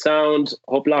 Sound.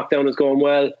 Hope lockdown is going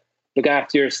well. Look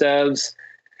after yourselves.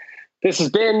 This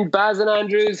has been Baz and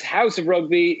Andrews, House of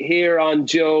Rugby, here on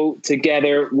Joe,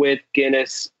 together with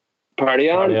Guinness. Party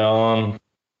on. Party on.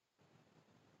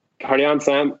 Party on,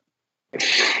 Sam.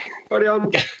 Party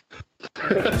on.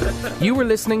 You were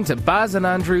listening to Baz and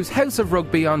Andrews, House of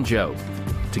Rugby on Joe,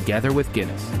 together with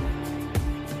Guinness.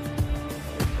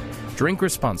 Drink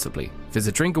responsibly.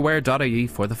 Visit drinkaware.ie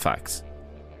for the facts.